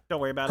facility. Yeah.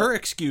 Don't worry about her it.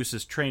 excuse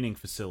is training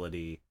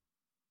facility,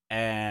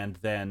 and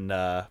then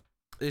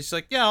it's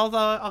like, yeah,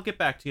 I'll get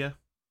back to you.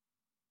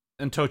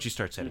 And Toji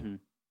starts hitting. Mhm.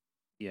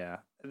 Yeah,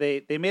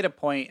 they made a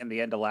point in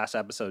the end of last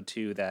episode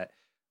too that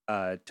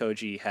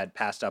Toji had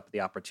passed up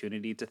the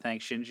opportunity to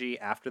thank Shinji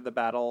after the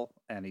battle,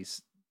 and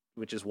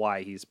which is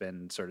why he's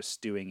been sort of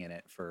stewing in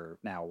it for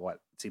now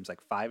what it seems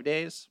like 5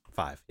 days.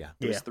 5, yeah.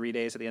 It was Yeah. 3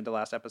 days at the end of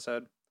last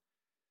episode.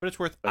 But it's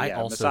worth. But I yeah,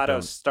 also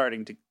Misato's don't.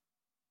 starting to.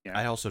 Yeah.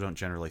 I also don't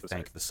generally So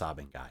sorry. thank the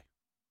sobbing guy.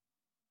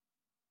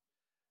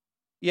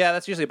 Yeah,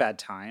 that's usually a bad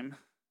time.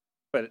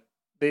 But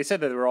they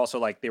said that they were also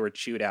like they were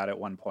chewed out at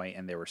one point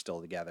and they were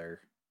still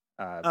together.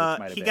 Which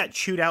might have He been. got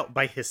chewed out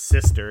by his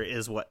sister,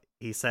 is what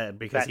he said,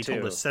 because That he told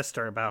too. his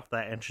sister about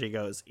that, and she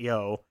goes,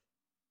 yo,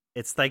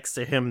 it's thanks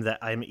to him that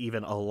I'm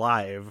even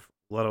alive,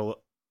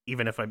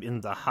 even if I'm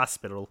in the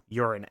hospital,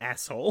 you're an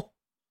asshole.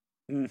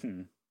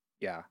 Mm-hmm.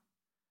 Yeah.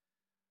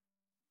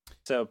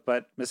 So,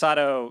 but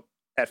Misato,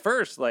 at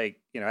first, like,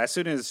 as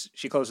soon as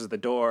she closes the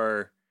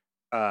door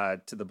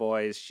to the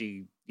boys,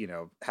 she,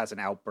 has an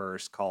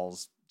outburst,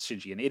 calls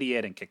Shinji an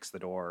idiot, and kicks the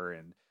door.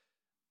 And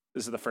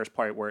this is the first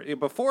part where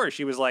before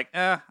she was like,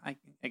 I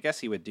guess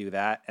he would do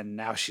that. And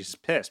now she's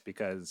pissed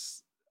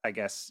because I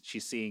guess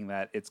she's seeing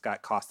that it's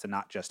got cost to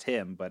not just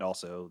him, but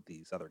also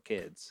these other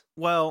kids.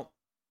 Well,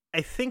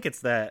 I think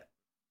it's that,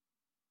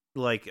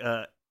 like,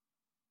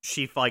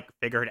 she, like,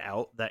 figured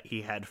out that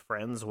he had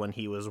friends when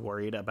he was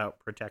worried about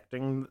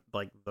protecting,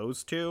 like,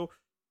 those two,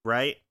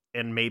 right?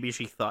 And maybe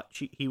she thought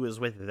he was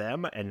with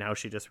them, and now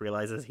she just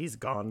realizes he's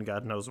gone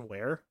God knows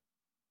where.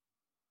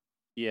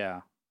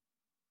 Yeah.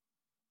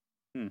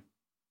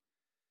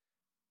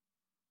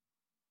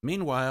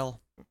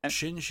 Meanwhile, And-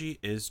 Shinji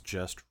is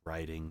just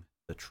riding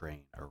the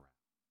train around.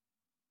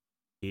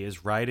 He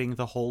is riding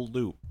the whole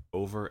loop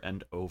over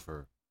and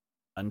over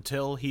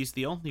until he's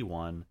the only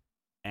one,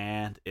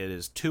 and it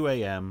is 2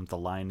 a.m. The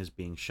line is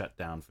being shut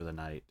down for the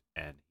night,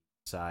 and he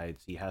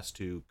decides he has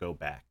to go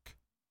back.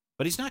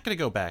 But he's not going to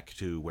go back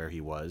to where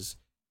he was.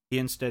 He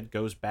instead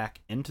goes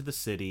back into the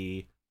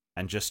city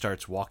and just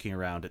starts walking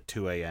around at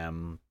 2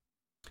 a.m.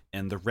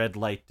 in the red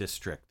light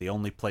district, the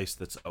only place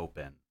that's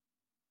open.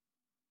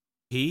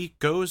 He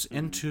goes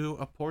into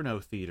a porno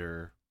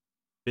theater.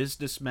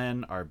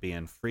 Businessmen are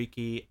being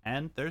freaky,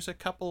 and there's a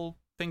couple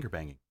finger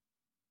banging.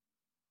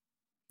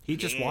 He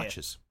just Yeah.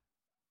 watches.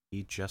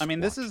 He just I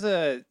mean, this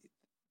watches.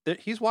 is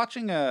he's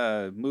watching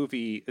a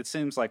movie. It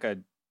seems like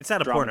a It's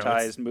not a porno.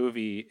 dramatized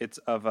movie. It's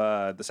of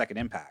the Second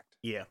Impact.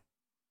 Yeah.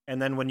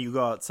 And then when you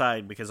go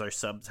outside, because our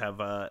subs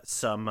have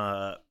some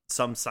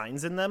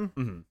signs in them,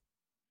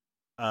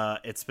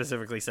 Mhm. it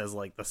specifically says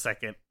like the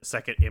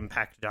second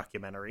Impact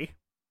documentary.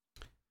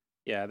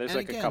 Yeah, there's And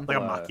like again, a couple like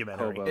a of mockumentary.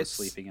 hobos It's-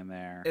 sleeping in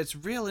there. It's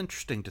real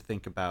interesting to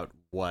think about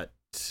what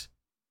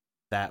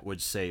that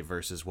would say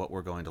versus what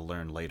we're going to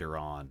learn later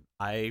on.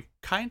 I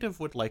kind of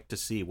would like to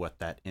see what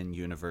that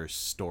in-universe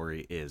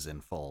story is in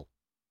full.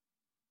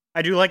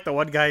 I do like the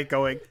one guy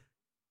going,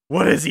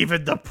 "What is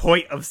even the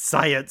point of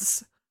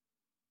science?"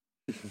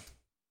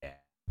 Yeah.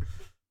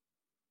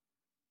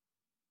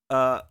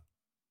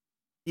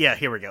 Yeah,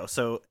 here we go.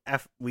 So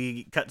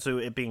we cut to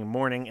it being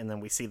morning, and then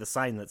we see the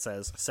sign that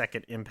says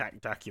Second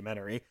Impact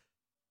documentary.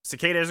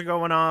 Cicadas are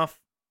going off.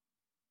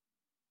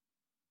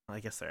 I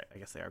guess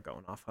they are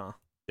going off, huh?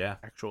 Yeah.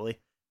 Actually.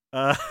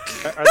 Are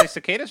they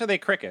cicadas or are they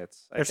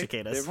crickets? I They're think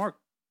cicadas. They're more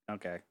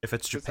okay. If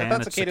it's 'Cause Japan, I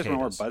thought it's cicadas were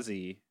more cicadas.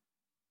 buzzy.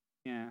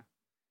 Yeah.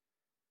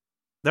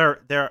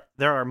 There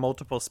are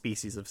multiple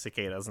species of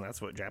cicadas, and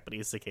that's what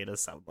Japanese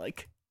cicadas sound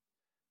like.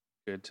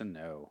 Good to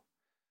know.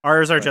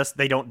 Ours are Right. just,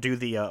 they don't do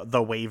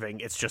the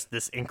waving. It's just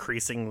this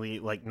increasingly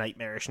like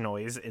nightmarish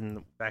noise.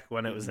 Back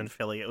when it was in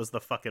Philly, it was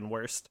the fucking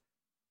worst.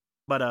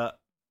 But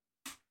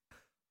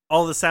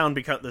all the sound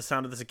of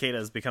the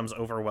cicadas becomes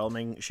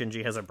overwhelming.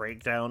 Shinji has a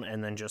breakdown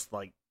and then just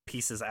like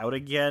pieces out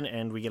again,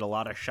 and we get a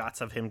lot of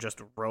shots of him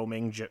just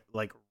roaming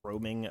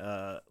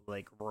the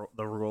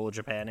rural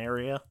Japan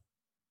area.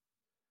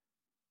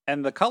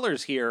 And the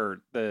colors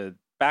here, the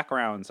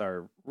backgrounds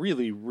are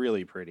really,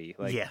 really pretty.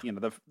 Like, Yeah. you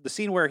know, the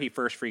scene where he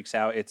first freaks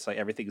out, it's like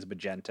everything's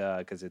magenta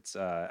because it's,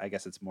 I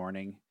guess it's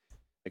morning,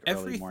 like early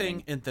Everything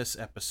morning. in this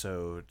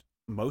episode,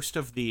 most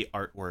of the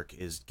artwork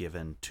is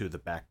given to the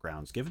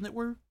backgrounds, given that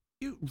we're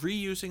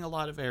reusing a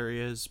lot of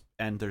areas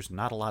and there's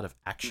not a lot of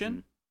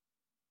action. Mhm.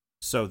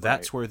 So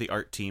that's where the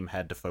art team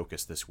had to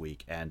focus this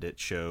week, and it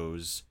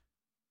shows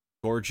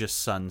gorgeous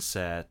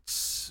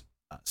sunsets,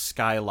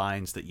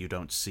 skylines that you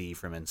don't see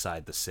from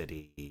inside the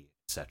city,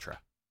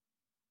 etc.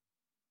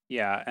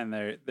 Yeah, and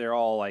they're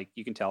all like,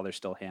 you can tell they're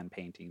still hand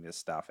painting this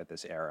stuff at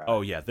this era.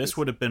 Oh yeah, this It's-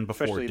 would have been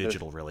before especially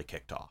digital really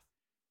kicked off.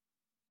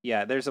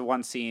 Yeah, there's a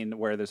one scene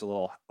where there's a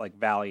little like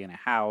valley in a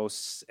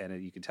house,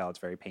 and you can tell it's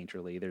very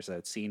painterly. There's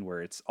a scene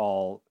where it's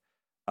all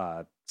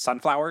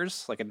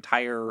sunflowers, like an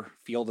entire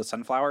field of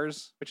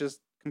sunflowers, which is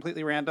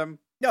completely random.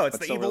 No, it's But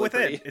the still Evil really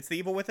Within. pretty. It's the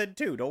Evil Within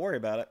too. Don't worry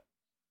about it.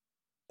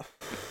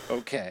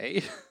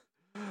 Okay.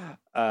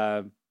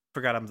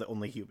 Forgot I'm the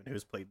only human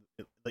who's played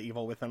the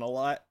Evil Within a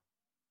lot.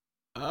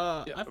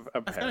 I've got a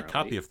apparently.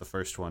 copy of the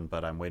first one,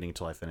 but I'm waiting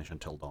till I finish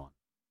Until Dawn.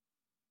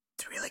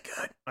 It's really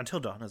good. Until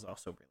Dawn is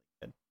also really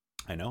good.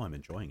 I know, I'm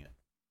enjoying it.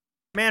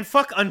 Man,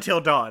 fuck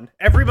Until Dawn.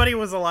 Everybody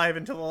was alive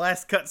until the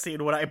last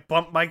cutscene when I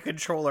bumped my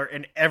controller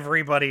and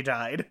everybody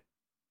died.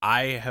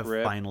 I have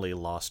Rip. finally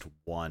lost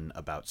one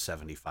about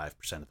 75%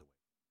 of the way.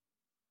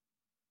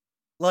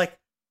 Like,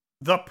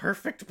 the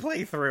perfect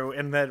playthrough,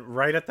 and then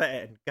right at the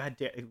end, god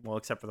damn, well,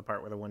 except for the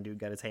part where the one dude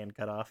got his hand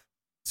cut off.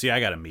 See, I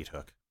got a meat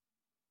hook.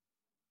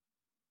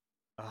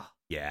 Oh,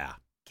 Yeah,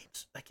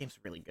 that game's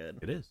really good.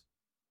 it is.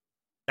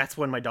 That's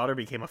when my daughter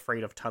became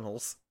afraid of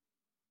tunnels.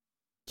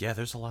 Yeah,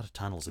 there's a lot of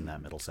tunnels in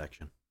that middle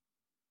section.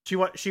 She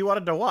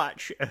wanted to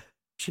watch, and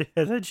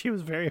then she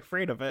was very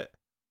afraid of it.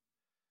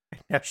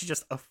 And now she's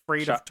just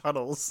afraid of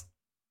tunnels.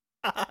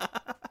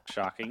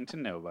 Shocking to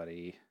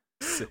nobody.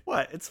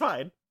 What? It's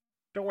fine.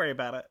 Don't worry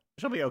about it.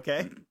 She'll be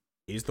okay.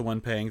 He's the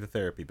one paying the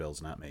therapy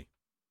bills, not me.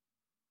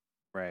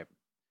 Right.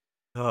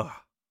 Ugh.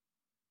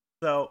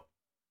 So,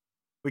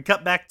 we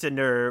cut back to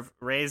Nerve.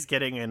 Ray's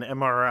getting an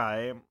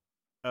MRI.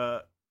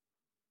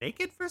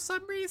 Naked for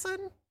some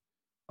reason?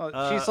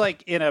 Well, she's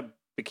like in a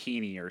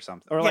bikini or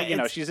something, or Yeah, like, you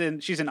know,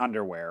 it's- she's in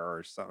underwear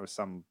or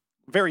some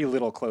very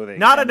little clothing.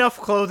 Not and, enough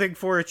clothing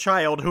for a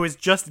child who is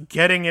just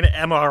getting an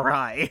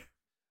MRI.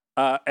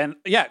 And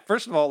yeah,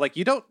 first of all, like,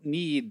 you don't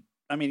need.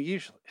 I mean,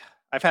 usually,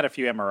 I've had a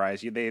few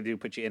MRIs. They do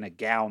put you in a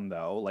gown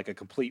though, like a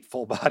complete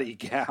full body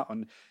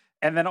gown,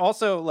 and then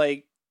also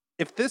like,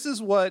 if this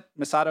is what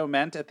Misato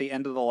meant at the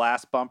end of the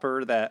last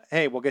bumper, that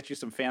hey, we'll get you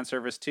some fan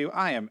service too.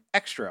 I am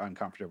extra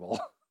uncomfortable.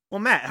 Well,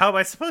 Matt, how am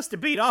I supposed to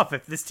beat off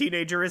if this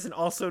teenager isn't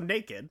also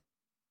naked?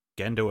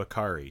 Gendo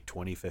Akari,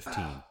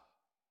 2015.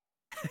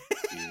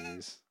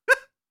 Jeez.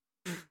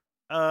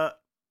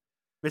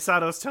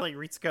 Misato's telling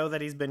Ritsuko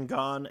that he's been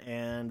gone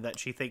and that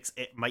she thinks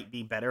it might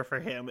be better for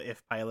him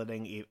if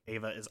piloting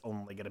Ava is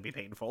only going to be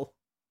painful.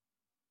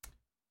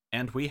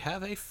 And we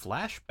have a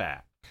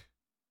flashback.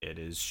 It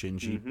is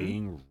Shinji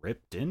being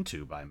ripped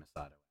into by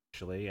Misato,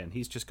 actually, and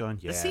he's just going,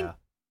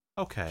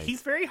 okay.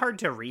 He's very hard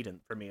to read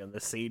for me in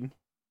this scene.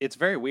 It's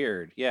very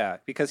weird, yeah,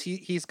 because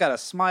he's got a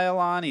smile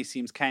on. He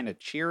seems kind of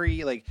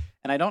cheery, like,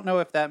 and I don't know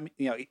if that,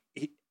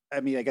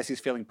 I guess he's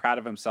feeling proud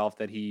of himself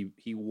that he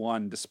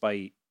won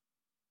despite,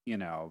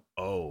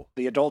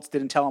 the adults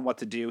didn't tell him what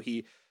to do.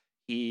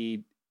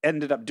 He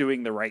ended up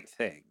doing the right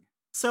thing.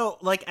 So,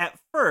 like, at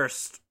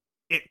first,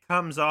 it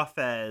comes off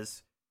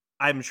as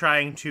I'm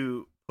trying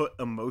to put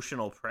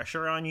emotional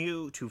pressure on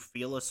you to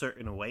feel a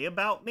certain way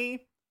about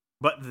me.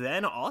 But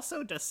then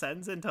also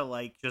descends into,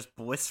 like, just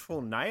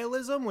blissful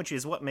nihilism, which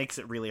is what makes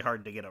it really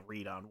hard to get a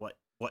read on what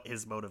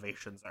his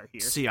motivations are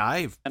here. See,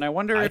 I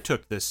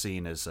took this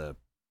scene as a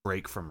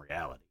break from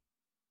reality.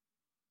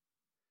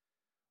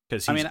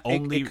 Because he's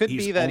only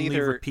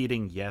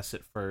repeating yes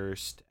at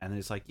first, and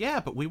it's like, yeah,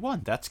 but we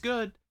won, that's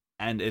good.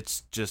 And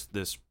it's just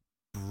this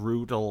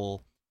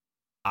brutal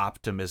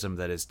optimism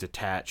that is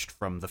detached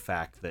from the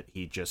fact that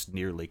he just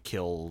nearly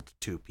killed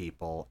 2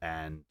 people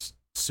and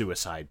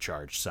suicide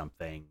charged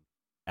something.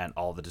 And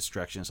all the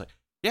destruction is like,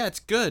 yeah, it's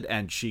good.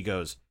 And she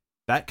goes,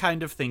 that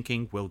kind of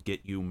thinking will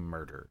get you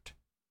murdered.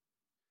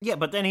 Yeah,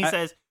 but then he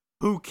says,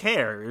 who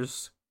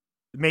cares?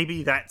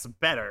 Maybe that's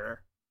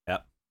better.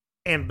 Yep.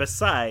 And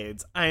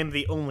besides, I'm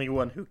the only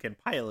one who can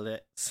pilot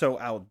it, so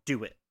I'll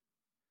do it.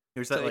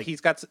 There's that,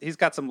 he's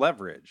got some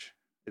leverage.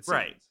 It seems.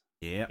 Right.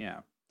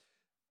 Yeah.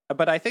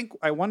 But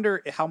I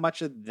wonder how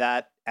much of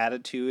that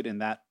attitude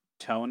and that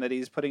tone that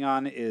he's putting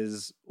on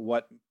is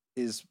what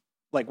is,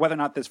 like, whether or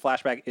not this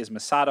flashback is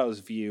Misato's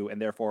view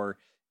and therefore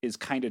is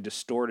kind of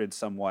distorted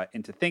somewhat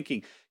into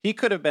thinking he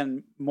could have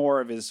been more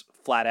of his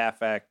flat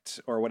affect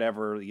or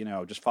whatever,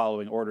 just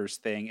following orders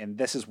thing. And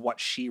this is what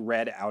she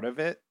read out of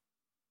it.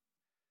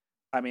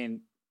 I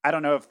mean, I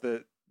don't know if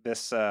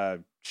this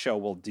show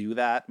will do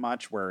that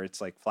much where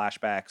it's like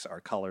flashbacks are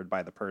colored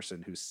by the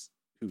person who's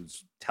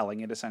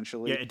telling it,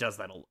 essentially. Yeah, it does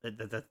that.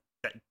 That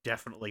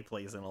definitely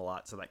plays in a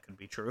lot, so that could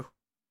be true.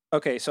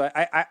 Okay, so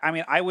I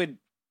mean, I would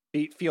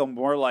feel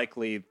more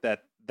likely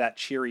that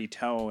cheery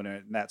tone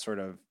and that sort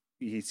of,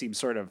 he seems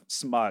sort of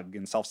smug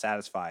and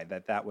self-satisfied,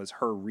 that was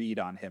her read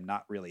on him,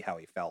 not really how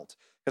he felt.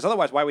 Because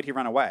otherwise, why would he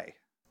run away?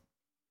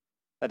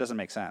 That doesn't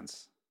make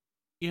sense.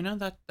 That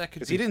could be,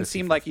 because he didn't 50-50.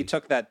 seem like he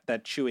took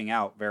that chewing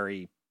out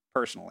very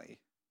personally.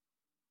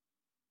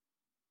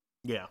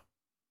 Yeah.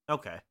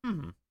 Okay.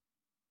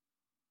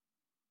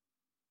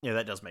 Yeah,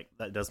 that does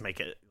make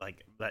it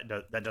like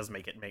that does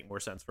make it make more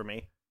sense for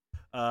me.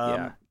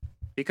 Yeah.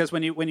 Because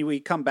when we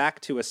come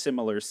back to a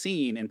similar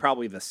scene in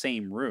probably the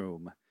same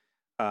room,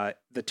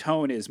 the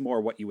tone is more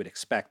what you would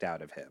expect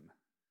out of him.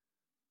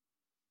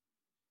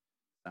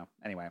 So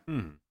anyway,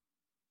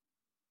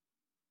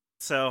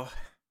 so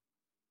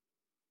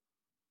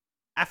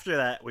after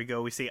that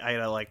we see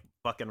Ida like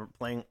fucking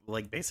playing,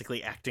 like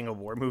basically acting a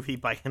war movie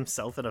by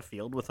himself in a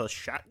field with a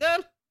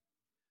shotgun,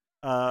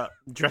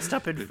 dressed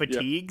up in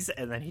fatigues,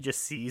 and then he just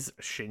sees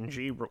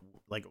Shinji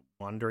like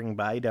wandering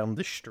by down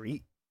the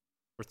street.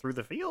 Or through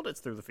the field? It's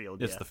through the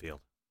field. It's the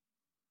field.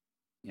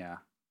 Yeah.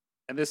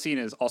 And this scene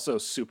is also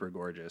super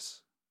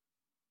gorgeous.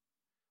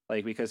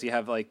 Like, because you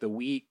have like the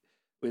wheat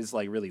is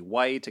like really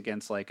white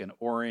against like an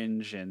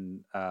orange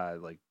and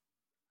like,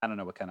 I don't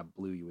know what kind of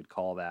blue you would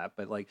call that,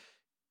 but like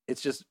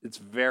it's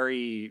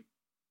very,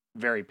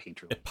 very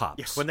painterly. It pops.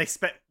 Yeah,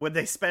 when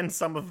they spend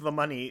some of the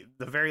money,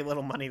 the very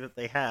little money that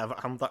they have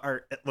on the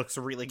art, it looks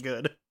really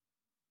good.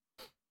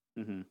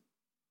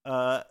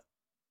 Ida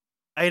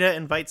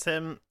invites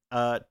him.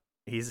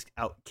 He's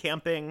out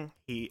camping.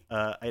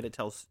 Ida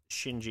tells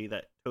Shinji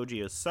that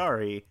Toji is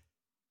sorry,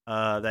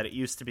 that it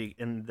used to be,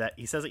 and that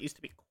he says it used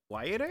to be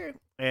quieter.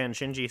 And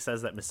Shinji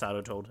says that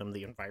Misato told him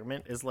the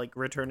environment is like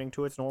returning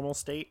to its normal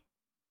state.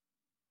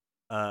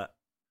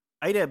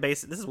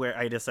 This is where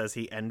Ida says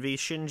he envies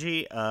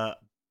Shinji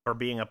for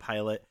being a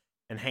pilot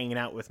and hanging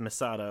out with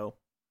Misato.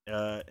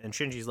 And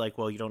Shinji's like,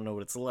 well, you don't know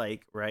what it's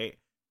like, right?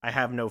 I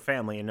have no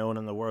family and no one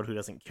in the world who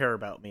doesn't care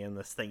about me, and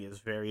this thing is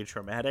very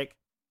traumatic.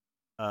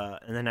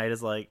 And then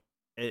Ida's like,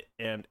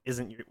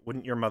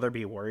 wouldn't your mother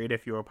be worried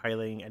if you were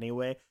piloting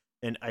anyway?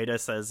 And Ida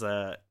says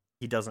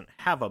he doesn't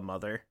have a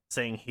mother,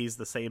 saying he's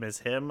the same as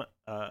him.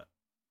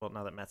 Well,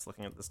 now that Matt's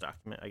looking at this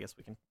document, I guess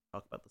we can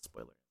talk about the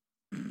spoiler.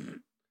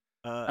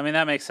 I mean,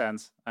 that makes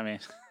sense. I mean,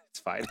 it's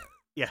fine.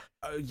 Yeah.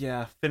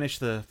 Yeah. Finish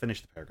the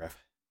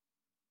paragraph.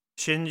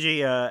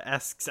 Shinji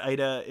asks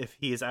Ida if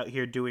he is out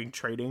here doing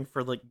training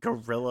for like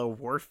guerrilla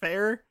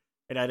warfare,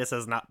 and Ida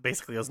says not.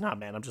 Basically, goes, "Nah,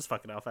 man, I'm just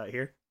fucking off out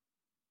here."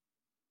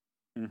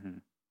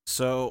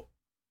 So,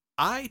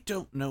 I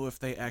don't know if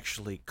they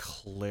actually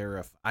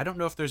clarify. I don't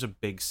know if there's a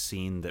big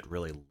scene that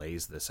really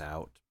lays this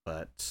out,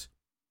 but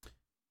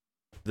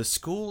the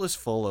school is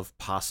full of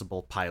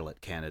possible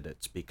pilot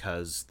candidates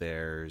because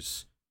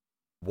there's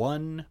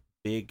one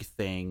big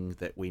thing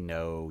that we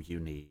know you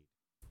need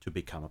to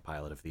become a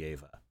pilot of the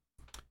Ava.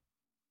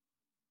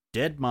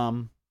 dead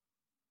mom,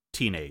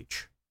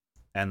 teenage,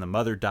 and the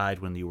mother died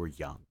when you were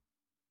young.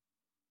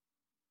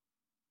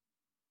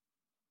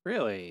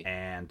 Really?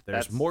 And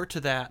there's That's- more to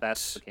that,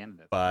 That's the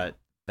candidate. but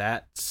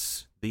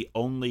that's the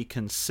only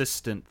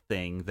consistent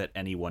thing that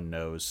anyone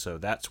knows, so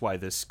that's why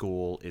this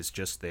school is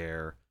just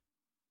there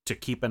to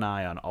keep an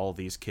eye on all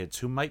these kids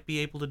who might be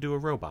able to do a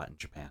robot in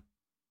Japan.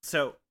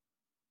 So,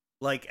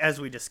 like, as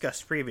we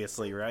discussed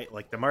previously, right?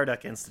 Like, the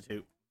Marduk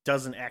Institute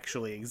doesn't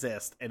actually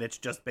exist, and it's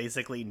just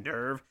basically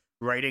Nerve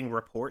writing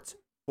reports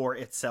for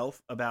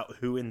itself about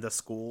who in the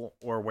school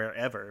or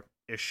wherever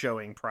is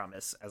showing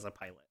promise as a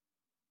pilot.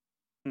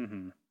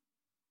 Mm-hmm.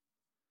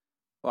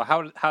 Well,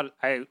 how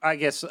I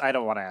guess I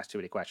don't want to ask too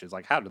many questions.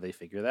 Like, how do they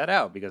figure that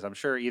out? Because I'm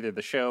sure either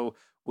the show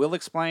will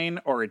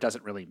explain or it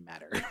doesn't really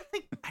matter.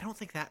 I don't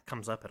think that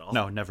comes up at all.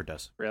 No, it never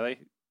does. Really?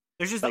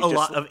 There's just Like, a just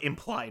lot like- of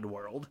implied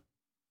world.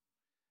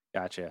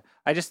 Gotcha.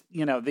 I just,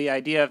 the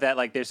idea of that,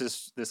 like,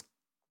 there's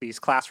these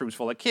classrooms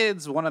full of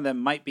kids. One of them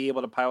might be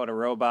able to pilot a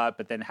robot,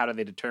 but then how do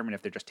they determine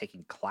if they're just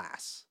taking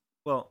class?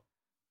 Well,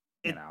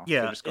 Yeah,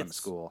 yeah, they're just going to it's-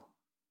 school.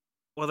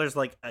 Well, there's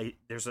like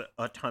there's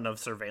a ton of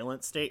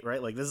surveillance state,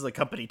 right? Like, this is a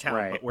company town,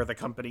 Right. but where the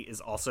company is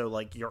also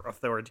like your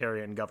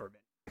authoritarian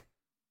government.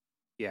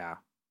 Yeah.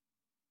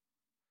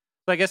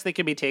 So I guess they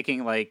could be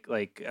taking like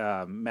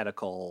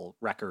medical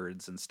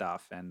records and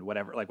stuff and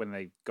whatever, like when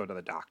they go to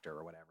the doctor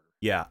or whatever.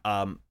 Yeah,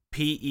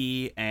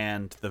 PE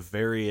and the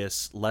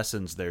various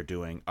lessons they're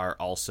doing are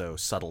also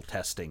subtle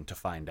testing to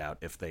find out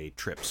if they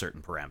trip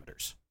certain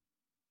parameters.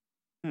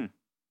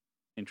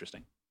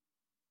 Interesting.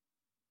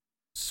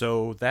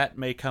 So that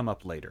may come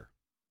up later.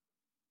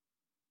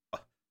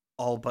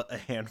 All but a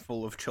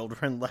handful of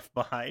children left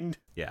behind.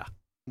 Yeah.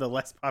 The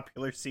less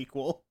popular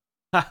sequel.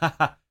 All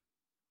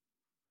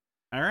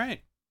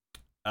right.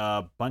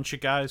 A bunch of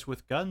guys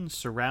with guns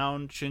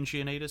surround Shinji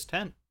and Ada's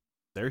tent.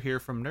 They're here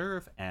from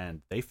Nerve,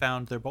 and they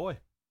found their boy.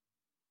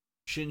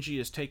 Shinji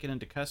is taken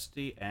into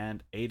custody,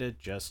 and Ada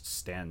just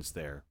stands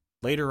there.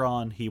 Later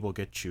on, he will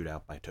get chewed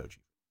out by Toji.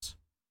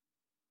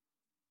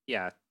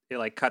 Yeah, it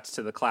like cuts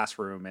to the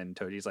classroom and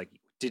Toji's like,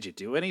 "Did you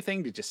do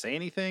anything? Did you say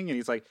anything?" And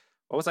he's like,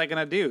 "What was I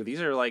gonna do?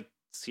 These are like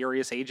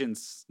serious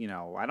agents. I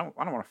don't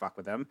want to fuck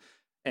with them."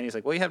 And he's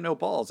like, "Well, you have no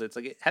balls." It's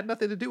like it had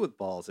nothing to do with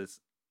balls. It's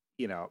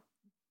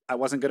I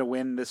wasn't gonna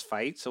win this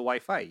fight, so why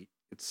fight?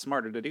 It's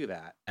smarter to do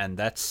that. And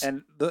that's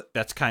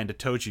kind of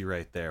Toji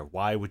right there.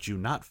 Why would you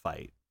not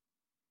fight?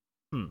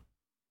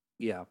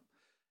 Yeah.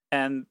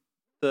 And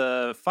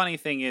the funny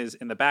thing is,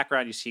 in the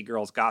background, you see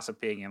girls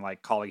gossiping and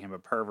like calling him a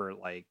pervert.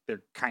 Like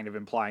they're kind of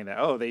implying that,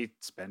 oh, they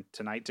spent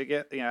a night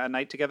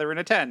together in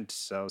a tent,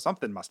 so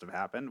something must have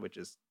happened, which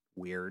is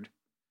weird.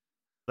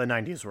 The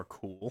 90s were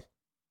cool.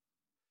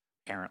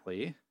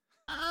 Apparently,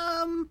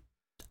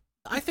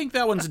 I think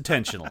that one's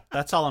intentional.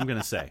 That's all I'm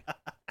gonna say.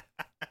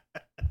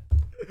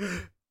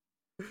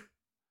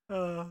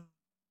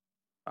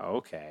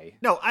 okay.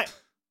 No,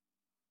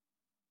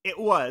 it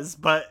was,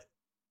 but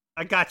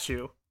I got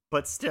you.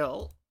 But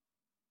still.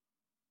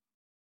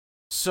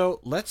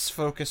 So let's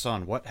focus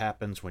on what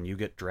happens when you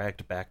get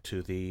dragged back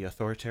to the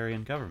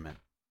authoritarian government.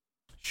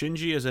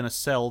 Shinji is in a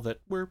cell that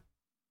we're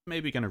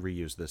maybe going to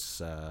reuse this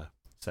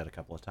set a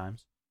couple of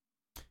times.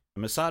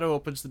 And Masato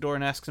opens the door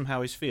and asks him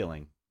how he's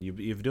feeling. You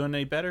doing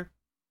any better?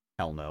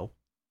 Hell no.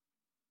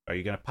 Are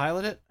you going to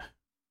pilot it?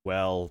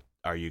 Well,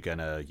 are you going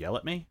to yell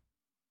at me?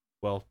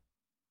 Well,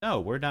 no,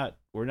 we're not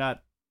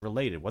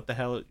related. What the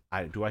hell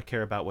do I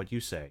care about what you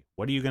say?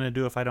 What are you going to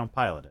do if I don't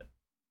pilot it?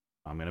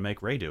 I'm going to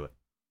make Ray do it.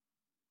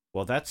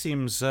 Well, that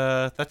seems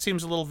a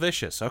little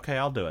vicious. Okay,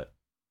 I'll do it.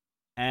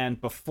 And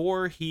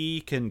before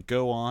he can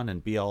go on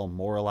and be all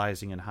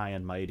moralizing and high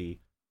and mighty,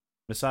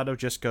 Masato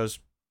just goes,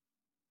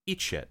 "Eat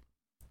shit.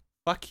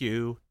 Fuck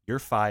you. You're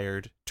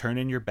fired. Turn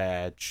in your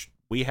badge.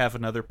 We have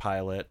another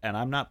pilot, and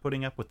I'm not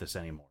putting up with this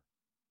anymore."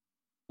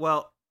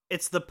 Well,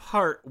 it's the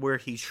part where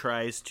he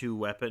tries to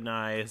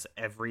weaponize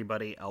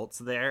everybody else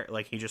there.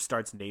 Like, he just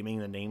starts naming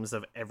the names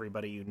of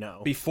everybody you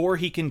know. Before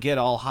he can get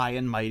all high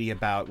and mighty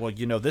about, well,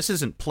 this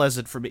isn't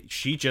pleasant for me,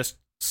 she just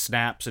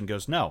snaps and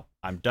goes, "No,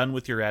 I'm done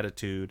with your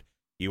attitude.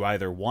 You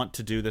either want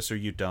to do this or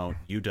you don't.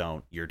 You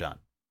don't. You're done."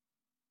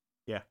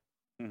 Yeah.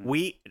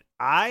 Mhm.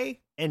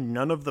 I and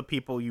none of the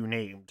people you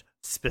named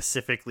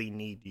specifically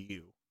need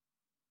you.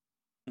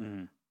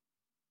 Mhm.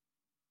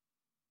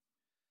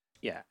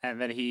 Yeah, and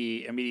then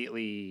he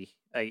immediately,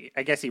 I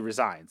guess he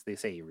resigns. They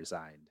say he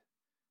resigned.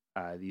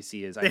 You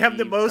see his They have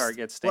the ID most, card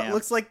gets what stamped.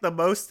 looks like the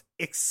most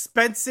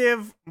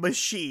expensive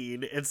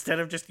machine instead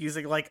of just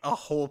using, like, a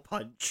hole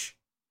punch.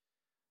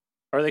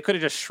 Or they could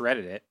have just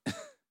shredded it.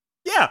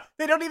 Yeah,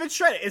 they don't even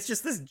shred it. It's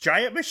just this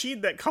giant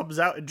machine that comes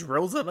out and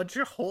drills a bunch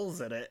of holes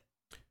in it.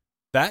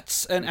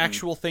 That's an Mhm.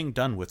 actual thing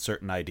done with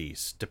certain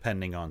IDs,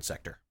 depending on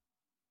sector.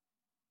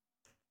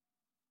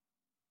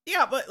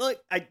 Yeah, but,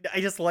 like, I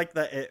just like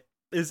that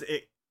there's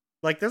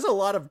a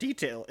lot of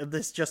detail in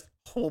this just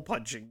hole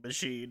punching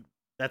machine.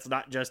 That's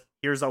not just,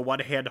 here's a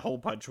one-hand hole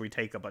punch we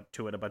take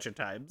to it a bunch of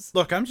times.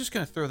 Look, I'm just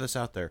going to throw this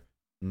out there.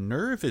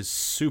 Nerve is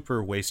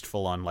super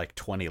wasteful on like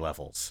 20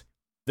 levels.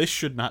 This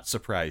should not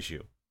surprise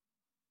you.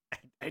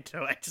 I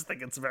just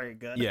think it's very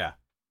good. Yeah.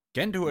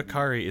 Gendo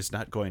Ikari is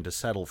not going to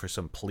settle for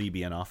some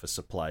plebeian office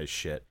supplies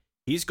shit.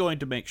 He's going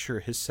to make sure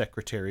his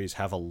secretaries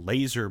have a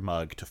laser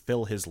mug to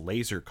fill his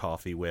laser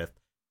coffee with,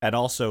 and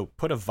also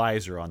put a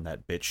visor on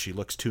that bitch. She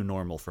looks too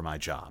normal for my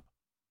job.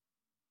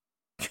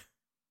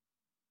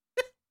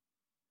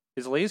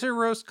 Is laser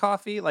roast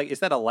coffee, like, is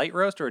that a light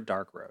roast or a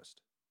dark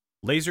roast?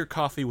 Laser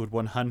coffee would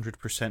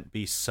 100%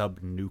 be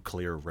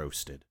sub-nuclear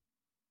roasted.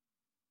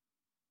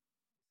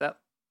 That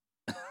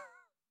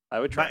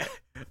I would try.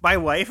 My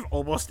wife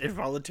almost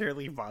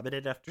involuntarily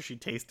vomited after she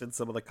tasted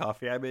some of the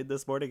coffee I made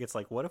this morning. It's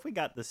like, what if we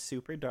got the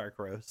super dark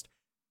roast,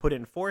 put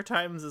in 4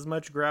 times as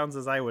much grounds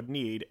as I would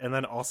need, and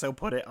then also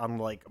put it on,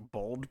 like,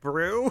 bold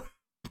brew?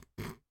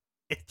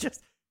 It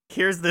just,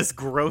 here's this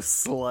gross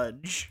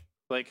sludge.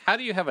 Like, how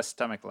do you have a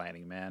stomach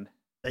lining, man?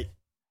 Like,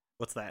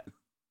 what's that?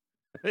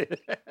 You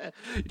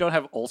don't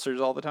have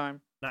ulcers all the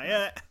time? Not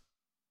yet.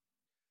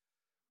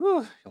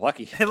 Whew, you're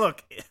lucky. Hey,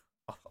 look,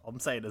 all I'm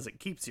saying is it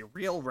keeps you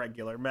real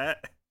regular,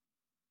 Matt.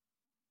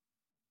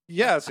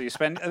 Yeah, so you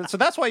spend. So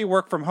that's why you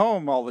work from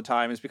home all the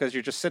time, is because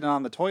you're just sitting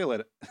on the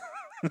toilet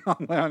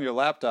on your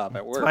laptop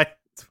at work.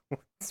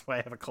 That's why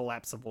I have a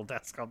collapsible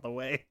desk on the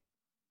way.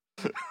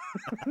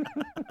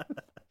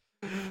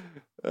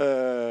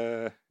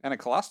 And a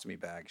colostomy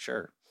bag,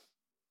 sure.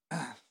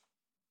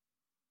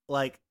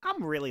 Like,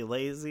 I'm really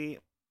lazy.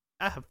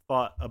 I have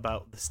thought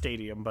about the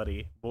Stadium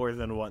Buddy more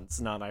than once,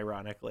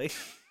 non-ironically.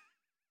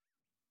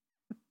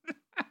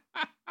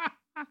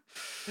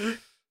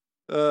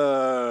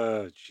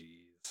 Jeez.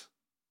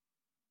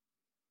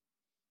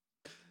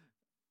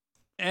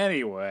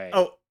 Anyway.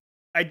 Oh,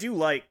 I do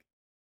like...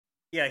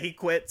 Yeah, he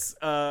quits.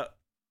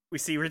 We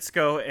see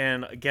Ritsuko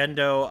and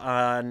Gendo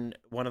on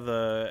one of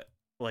the,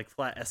 like,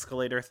 flat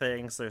escalator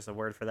things. There's a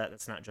word for that.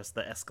 It's not just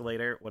the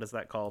escalator. What is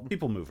that called?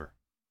 People mover.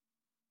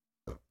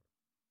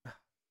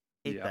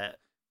 Hate Yep. that.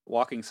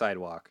 Walking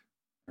sidewalk.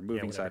 Or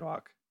moving whatever.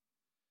 sidewalk.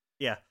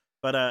 Yeah,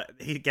 but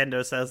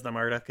Gendo says the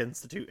Marduk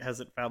Institute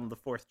hasn't found the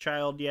 4th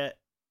child yet.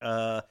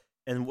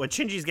 And when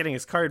Shinji's getting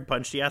his card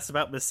punched, he asks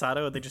about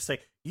Misato, and they just say,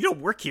 "You don't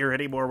work here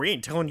anymore. We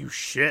ain't telling you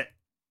shit."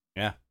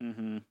 Yeah.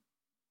 Mm-hmm.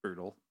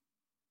 Brutal.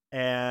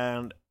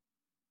 And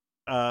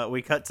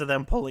we cut to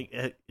them pulling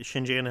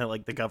Shinji in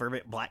like the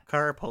government black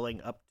car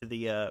pulling up to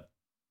the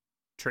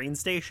train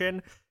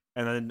station,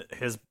 and then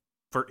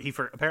he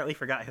apparently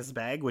forgot his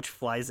bag, which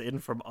flies in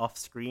from off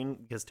screen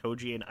because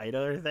Toji and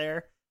Ida are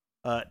there.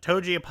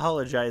 Toji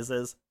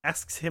apologizes,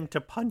 asks him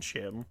to punch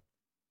him,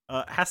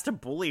 has to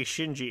bully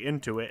Shinji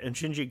into it, and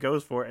Shinji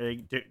goes for it,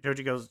 and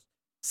Toji goes,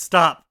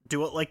 "Stop,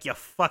 do it like you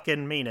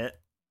fucking mean it."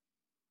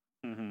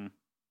 Mm-hmm.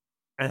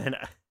 And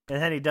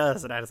then he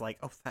does, and I was like,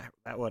 "Oh,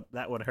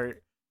 that would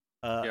hurt."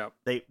 Yep.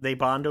 They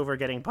bond over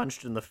getting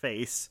punched in the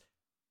face,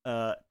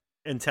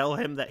 and tell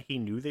him that he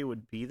knew they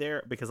would be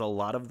there because a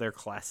lot of their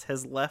class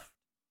has left.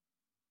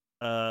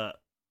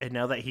 And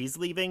now that he's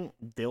leaving,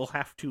 they'll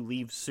have to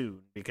leave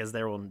soon because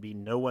there will be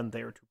no one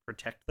there to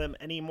protect them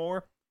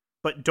anymore.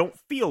 But don't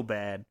feel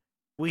bad.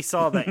 We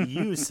saw that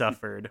you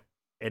suffered,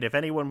 and if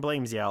anyone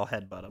blames you, I'll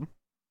headbutt him.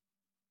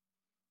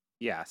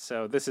 Yeah,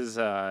 so this is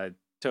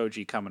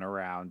Toji coming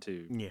around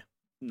to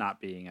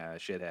not being a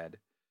shithead,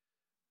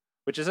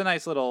 which is a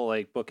nice little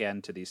like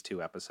bookend to these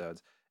 2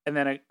 episodes. And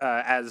then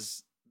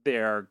as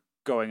they're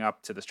going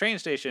up to the train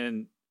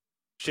station,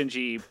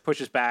 Shinji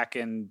pushes back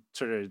and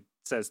sort of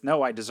says,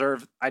 "No, I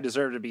deserve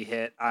to be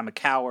hit. I'm a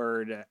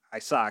coward. I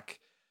suck.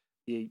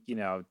 You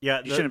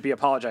shouldn't be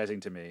apologizing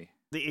to me."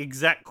 The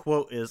exact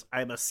quote is,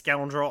 "I'm a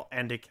scoundrel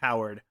and a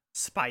coward,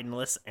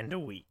 spineless and a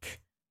weak."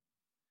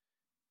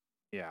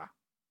 Yeah.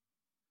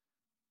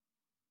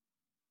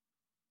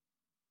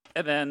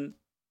 And then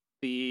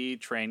the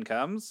train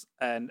comes,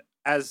 and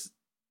as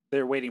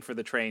they're waiting for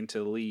the train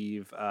to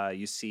leave,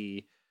 you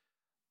see...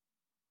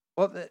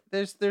 Well,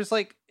 there's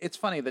like... It's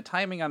funny, the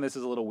timing on this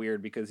is a little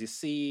weird, because you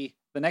see...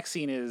 The next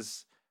scene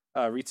is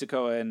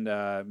Ritsuko and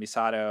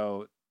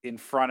Misato in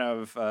front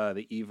of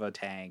the EVA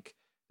tank.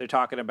 They're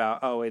talking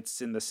about,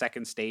 it's in the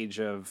 2nd stage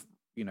of,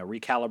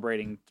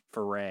 recalibrating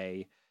for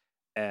Rei.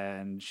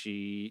 And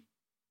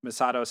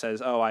Misato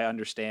says, I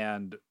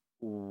understand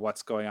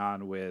what's going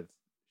on with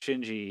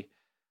Shinji,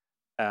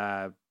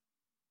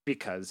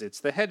 because it's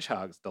the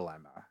hedgehog's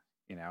dilemma.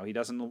 He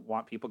doesn't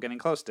want people getting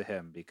close to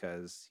him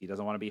because he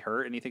doesn't want to be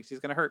hurt, and he thinks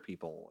he's going to hurt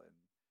people. And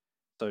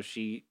so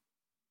she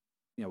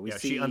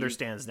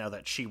understands now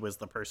that she was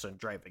the person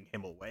driving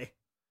him away.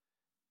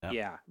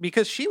 Yeah,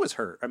 because she was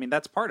hurt. I mean,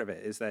 that's part of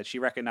it, is that she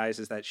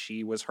recognizes that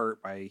she was hurt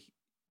by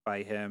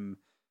him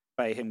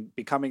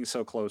becoming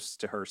so close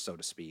to her, so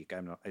to speak.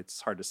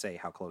 It's hard to say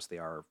how close they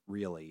are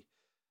really,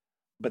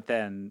 but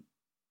then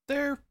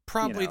they're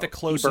probably the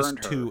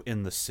closest two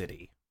in the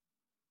city.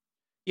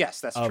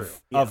 Yes, that's true.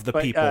 Of the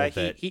people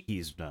that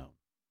he's known.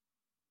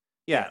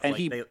 Yeah, and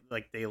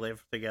they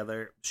live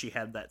together. She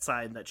had that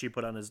sign that she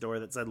put on his door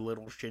that said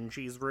 "Little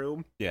Shinji's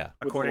Room." Yeah,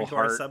 according to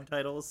our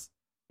subtitles.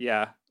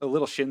 Yeah, a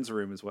little Shin's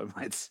room is what it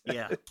might say.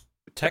 Yeah,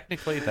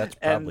 technically that's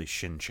probably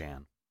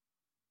Shin-chan.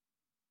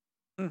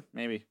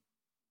 Maybe.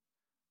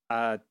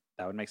 That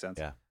would make sense.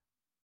 Yeah.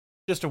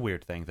 Just a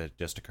weird thing that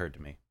just occurred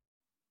to me.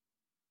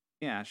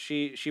 Yeah,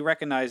 she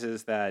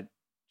recognizes that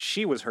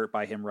she was hurt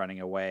by him running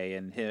away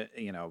and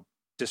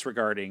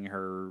disregarding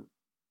her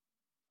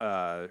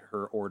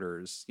her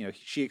orders.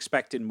 She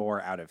expected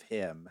more out of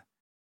him.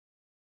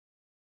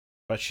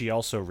 But she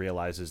also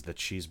realizes that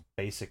she's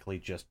basically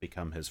just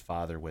become his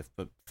father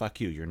but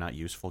fuck you, you're not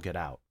useful, get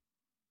out.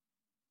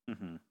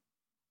 Mm-hmm.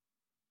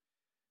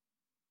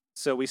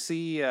 So we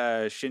see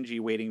Shinji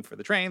waiting for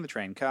the train. The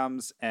train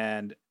comes,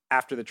 and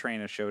after the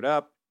train has showed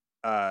up,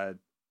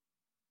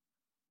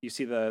 you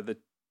see the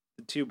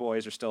two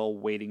boys are still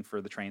waiting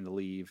for the train to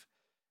leave,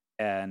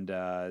 and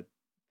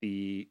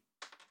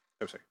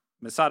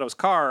Misato's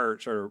car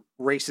sort of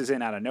races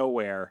in out of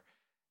nowhere,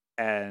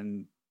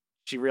 and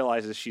she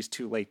realizes she's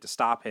too late to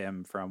stop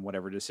him from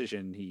whatever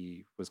decision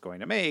he was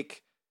going to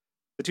make.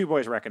 The two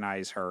boys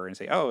recognize her and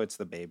say, "Oh, it's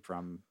the babe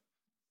from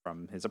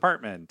his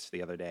apartment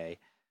the other day."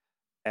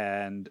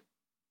 And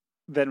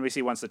then we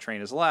see once the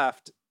train has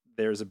left,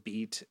 there's a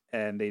beat,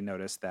 and they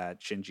notice that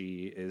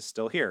Shinji is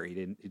still here.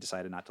 He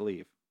decided not to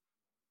leave.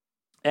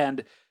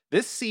 And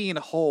this scene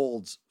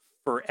holds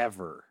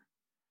forever.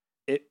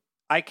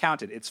 I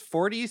counted. It's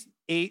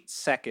 48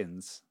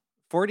 seconds.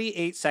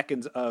 48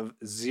 seconds of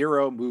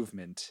zero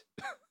movement.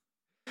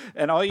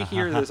 And all you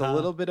hear is a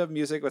little bit of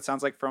music, what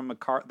sounds like from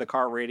the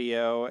car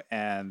radio,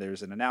 and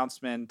there's an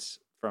announcement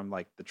from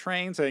like the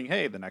train saying,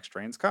 "Hey, the next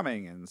train's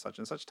coming in such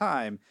and such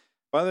time."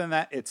 But other than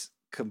that, it's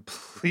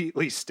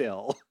completely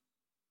still.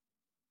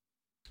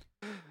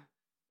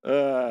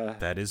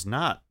 That is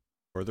not,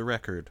 for the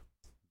record,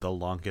 the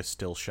longest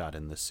still shot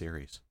in this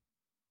series.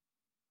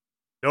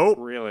 Nope.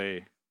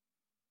 Really?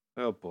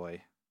 Oh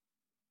boy.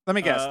 Let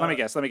me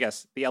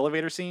guess. The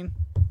elevator scene?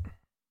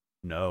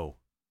 No.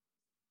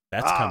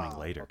 That's coming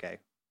later. Okay.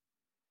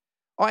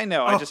 Oh, I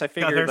know. I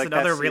figured there's like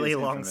another that really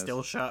scene's long infamous.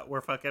 still shot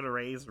where fucking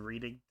Ray's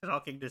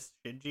talking to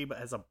Shinji, but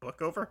has a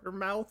book over her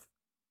mouth.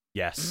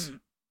 Yes.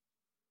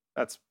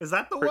 Is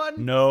that the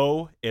one?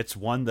 No, it's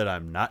one that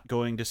I'm not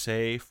going to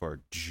say for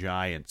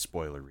giant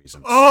spoiler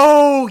reasons.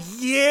 Oh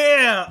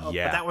yeah. Oh,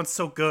 Yeah. but that one's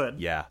so good.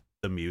 Yeah,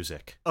 the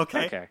music.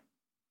 Okay.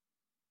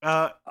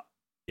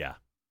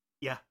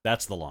 Yeah.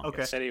 That's the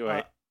longest.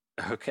 Anyway.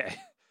 Okay.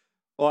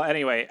 Well,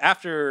 anyway,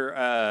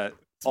 after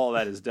all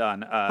that is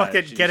done,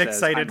 Fucking she get says,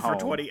 excited "I'm for home."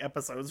 20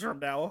 episodes from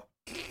now.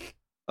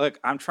 Look,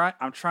 I'm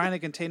trying to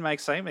contain my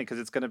excitement because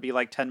it's going to be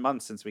like 10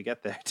 months since we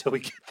get there till we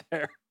get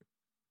there.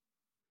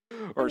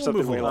 Or we'll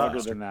something move way a little longer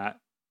faster. than that.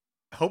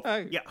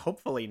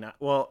 Hopefully not.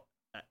 Well,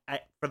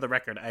 for the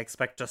record, I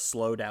expect to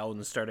slow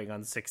down starting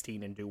on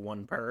 16 and do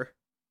one per.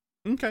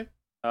 Okay.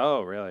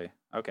 Oh, really?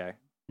 Okay.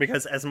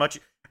 Because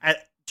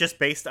just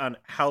based on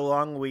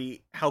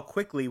how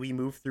quickly we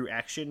move through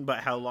action,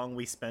 but how long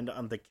we spend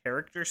on the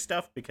character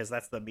stuff, because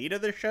that's the meat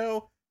of the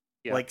show.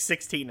 Yeah. Like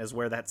 16 is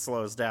where that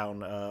slows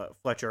down.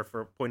 Fletcher,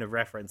 for point of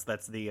reference,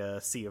 that's the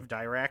Sea of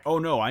Dirac. Oh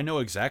no, I know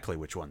exactly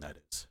which one that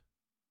is.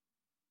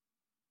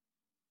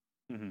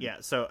 Mhm. Yeah,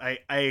 so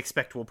I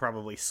expect we'll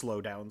probably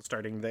slow down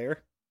starting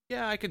there.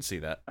 Yeah, I can see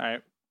that. All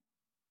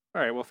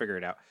right, we'll figure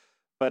it out.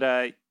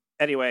 But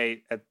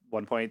anyway, at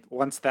one point,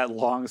 once that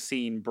long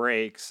scene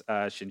breaks,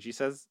 Shinji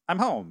says, "I'm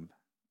home,"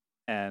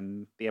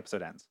 and the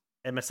episode ends.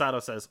 And Misato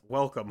says,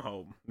 "Welcome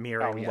home,"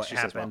 mirroring Oh, yeah, what she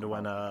says, happened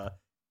 "Welcome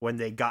when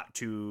they got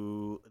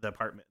to the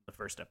apartment in the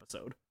first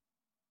episode.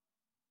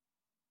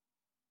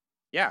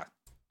 Yeah.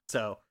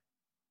 So,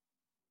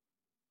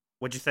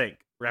 what'd you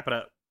think? Wrap it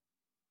up.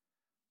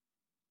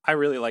 I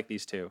really like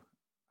these two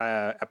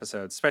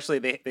episodes,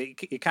 especially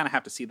you kind of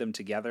have to see them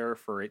together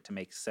for it to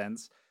make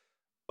sense.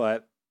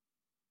 But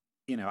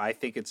I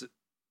think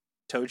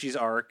Toji's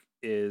arc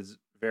is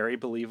very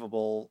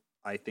believable.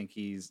 I think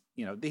he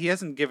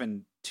hasn't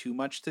given too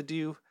much to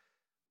do,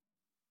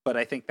 but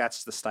I think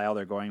that's the style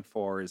they're going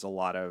for, is a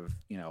lot of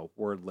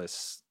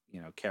wordless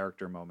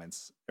character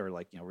moments, or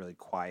like really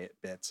quiet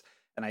bits.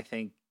 And I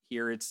think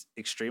here it's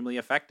extremely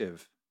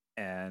effective,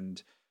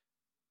 and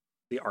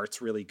the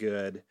art's really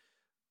good.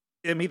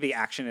 I mean, the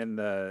action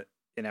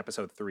in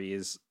episode 3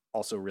 is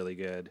also really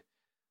good.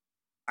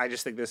 I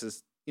just think this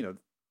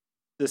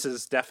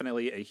is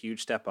definitely a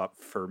huge step up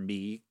for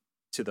me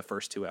to the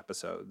first 2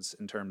 episodes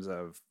in terms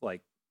of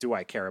like, do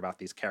I care about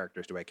these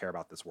characters? Do I care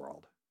about this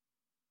world?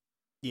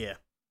 Yeah.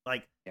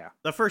 Yeah.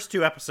 The first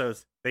 2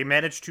 episodes, they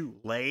managed to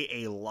lay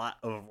a lot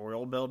of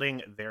world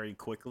building very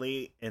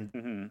quickly and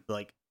Mm-hmm.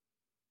 like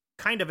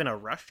kind of in a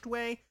rushed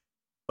way,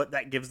 but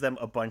that gives them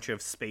a bunch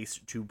of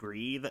space to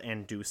breathe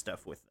and do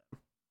stuff with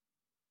them.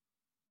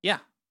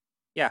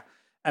 Yeah.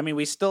 I mean,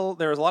 there's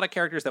a lot of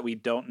characters that we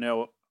don't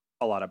know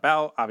a lot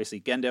about.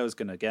 Obviously, Gendo is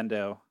gonna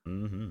Gendo.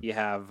 Mm-hmm. You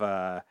have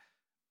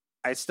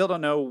I still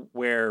don't know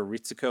where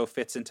Ritsuko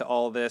fits into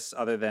all of this,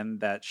 other than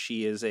that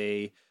she is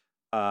a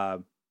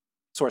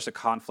source of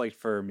conflict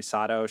for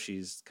Misato.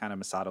 She's kind of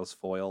Misato's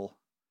foil.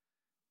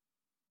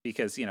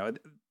 Because,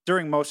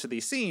 during most of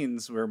these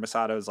scenes where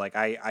Misato's like,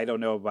 I don't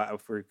know about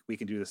if we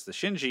can do this to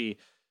Shinji,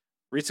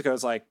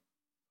 Ritsuko's like,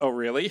 oh,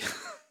 really?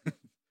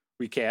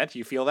 We can't?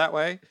 You feel that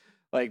way?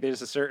 Like,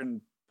 there's a certain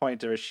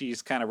point where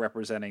she's kind of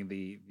representing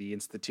the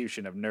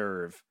institution of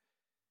NERV,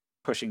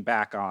 pushing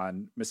back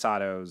on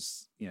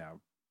Misato's,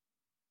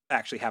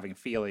 actually having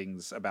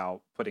feelings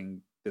about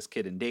putting this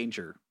kid in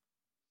danger.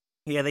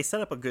 Yeah, they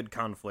set up a good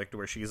conflict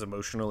where she's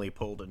emotionally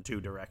pulled in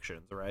two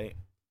directions, right?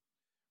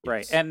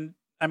 Right. Yes. And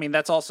I mean,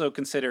 that's also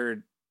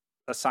considered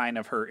a sign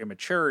of her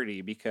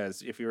immaturity,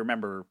 because if you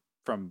remember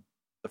from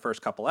the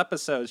first couple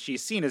episodes,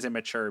 she's seen as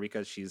immature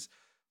because she's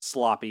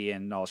sloppy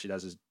and all she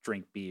does is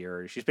drink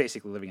beer. She's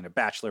basically living in a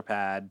bachelor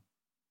pad.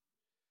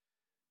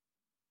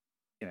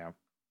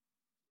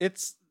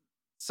 It's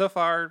so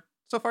far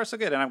so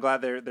good, and I'm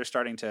glad they're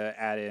starting to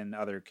add in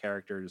other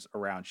characters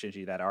around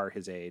Shinji that are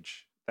his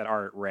age, that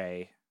aren't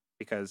Rei,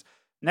 because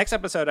next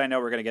episode I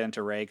know we're going to get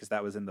into Rei because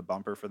that was in the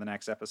bumper for the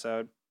next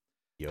episode.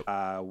 Yep.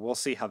 We'll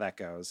see how that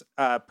goes.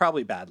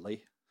 Probably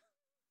badly.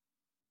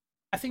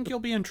 I think you'll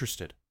be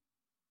interested.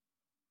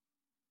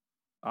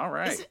 All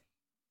right.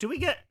 Do we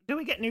get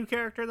new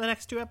character in the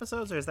next 2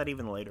 episodes, or is that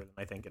even later than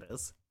I think it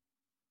is?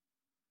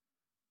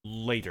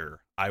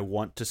 Later. I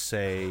want to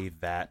say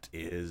that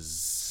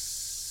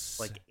is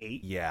Like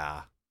 8?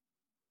 Yeah.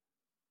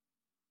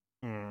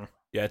 Hmm.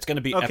 Yeah, it's going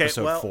to be Okay,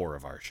 episode 4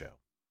 of our show.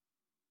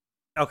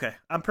 Okay,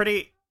 I'm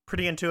pretty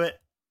into it.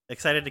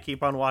 Excited to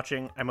keep on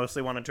watching. I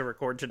mostly wanted to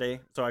record today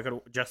so I could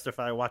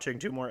justify watching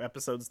 2 more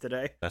episodes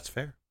today. That's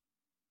fair.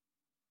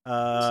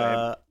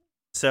 Same.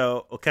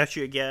 So we'll catch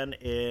you again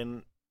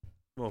in...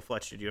 Well,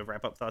 Fletch, did you have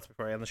wrap-up thoughts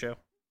before I end the show?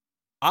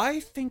 I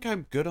think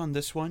I'm good on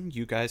this one.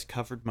 You guys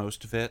covered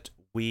most of it.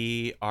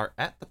 We are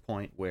at the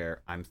point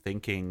where I'm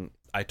thinking...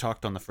 I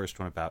talked on the first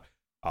one about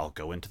I'll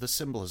go into the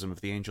symbolism of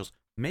the angels.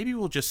 Maybe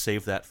we'll just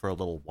save that for a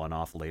little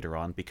one-off later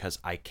on, because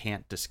I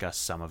can't discuss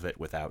some of it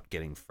without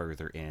getting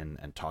further in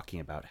and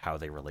talking about how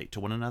they relate to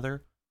one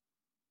another.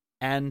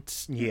 And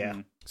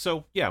Yeah.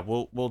 so yeah,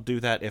 we'll do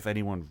that if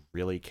anyone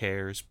really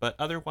cares, but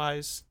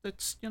otherwise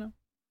it's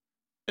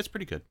it's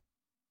pretty good.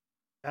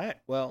 All right,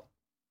 well,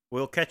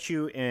 we'll catch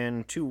you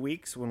in 2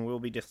 weeks when we'll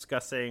be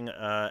discussing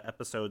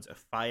episodes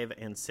 5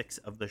 and 6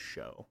 of the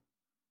show.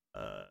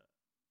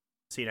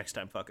 See you next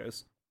time,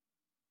 fuckos.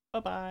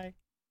 Bye-bye.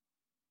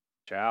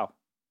 Ciao.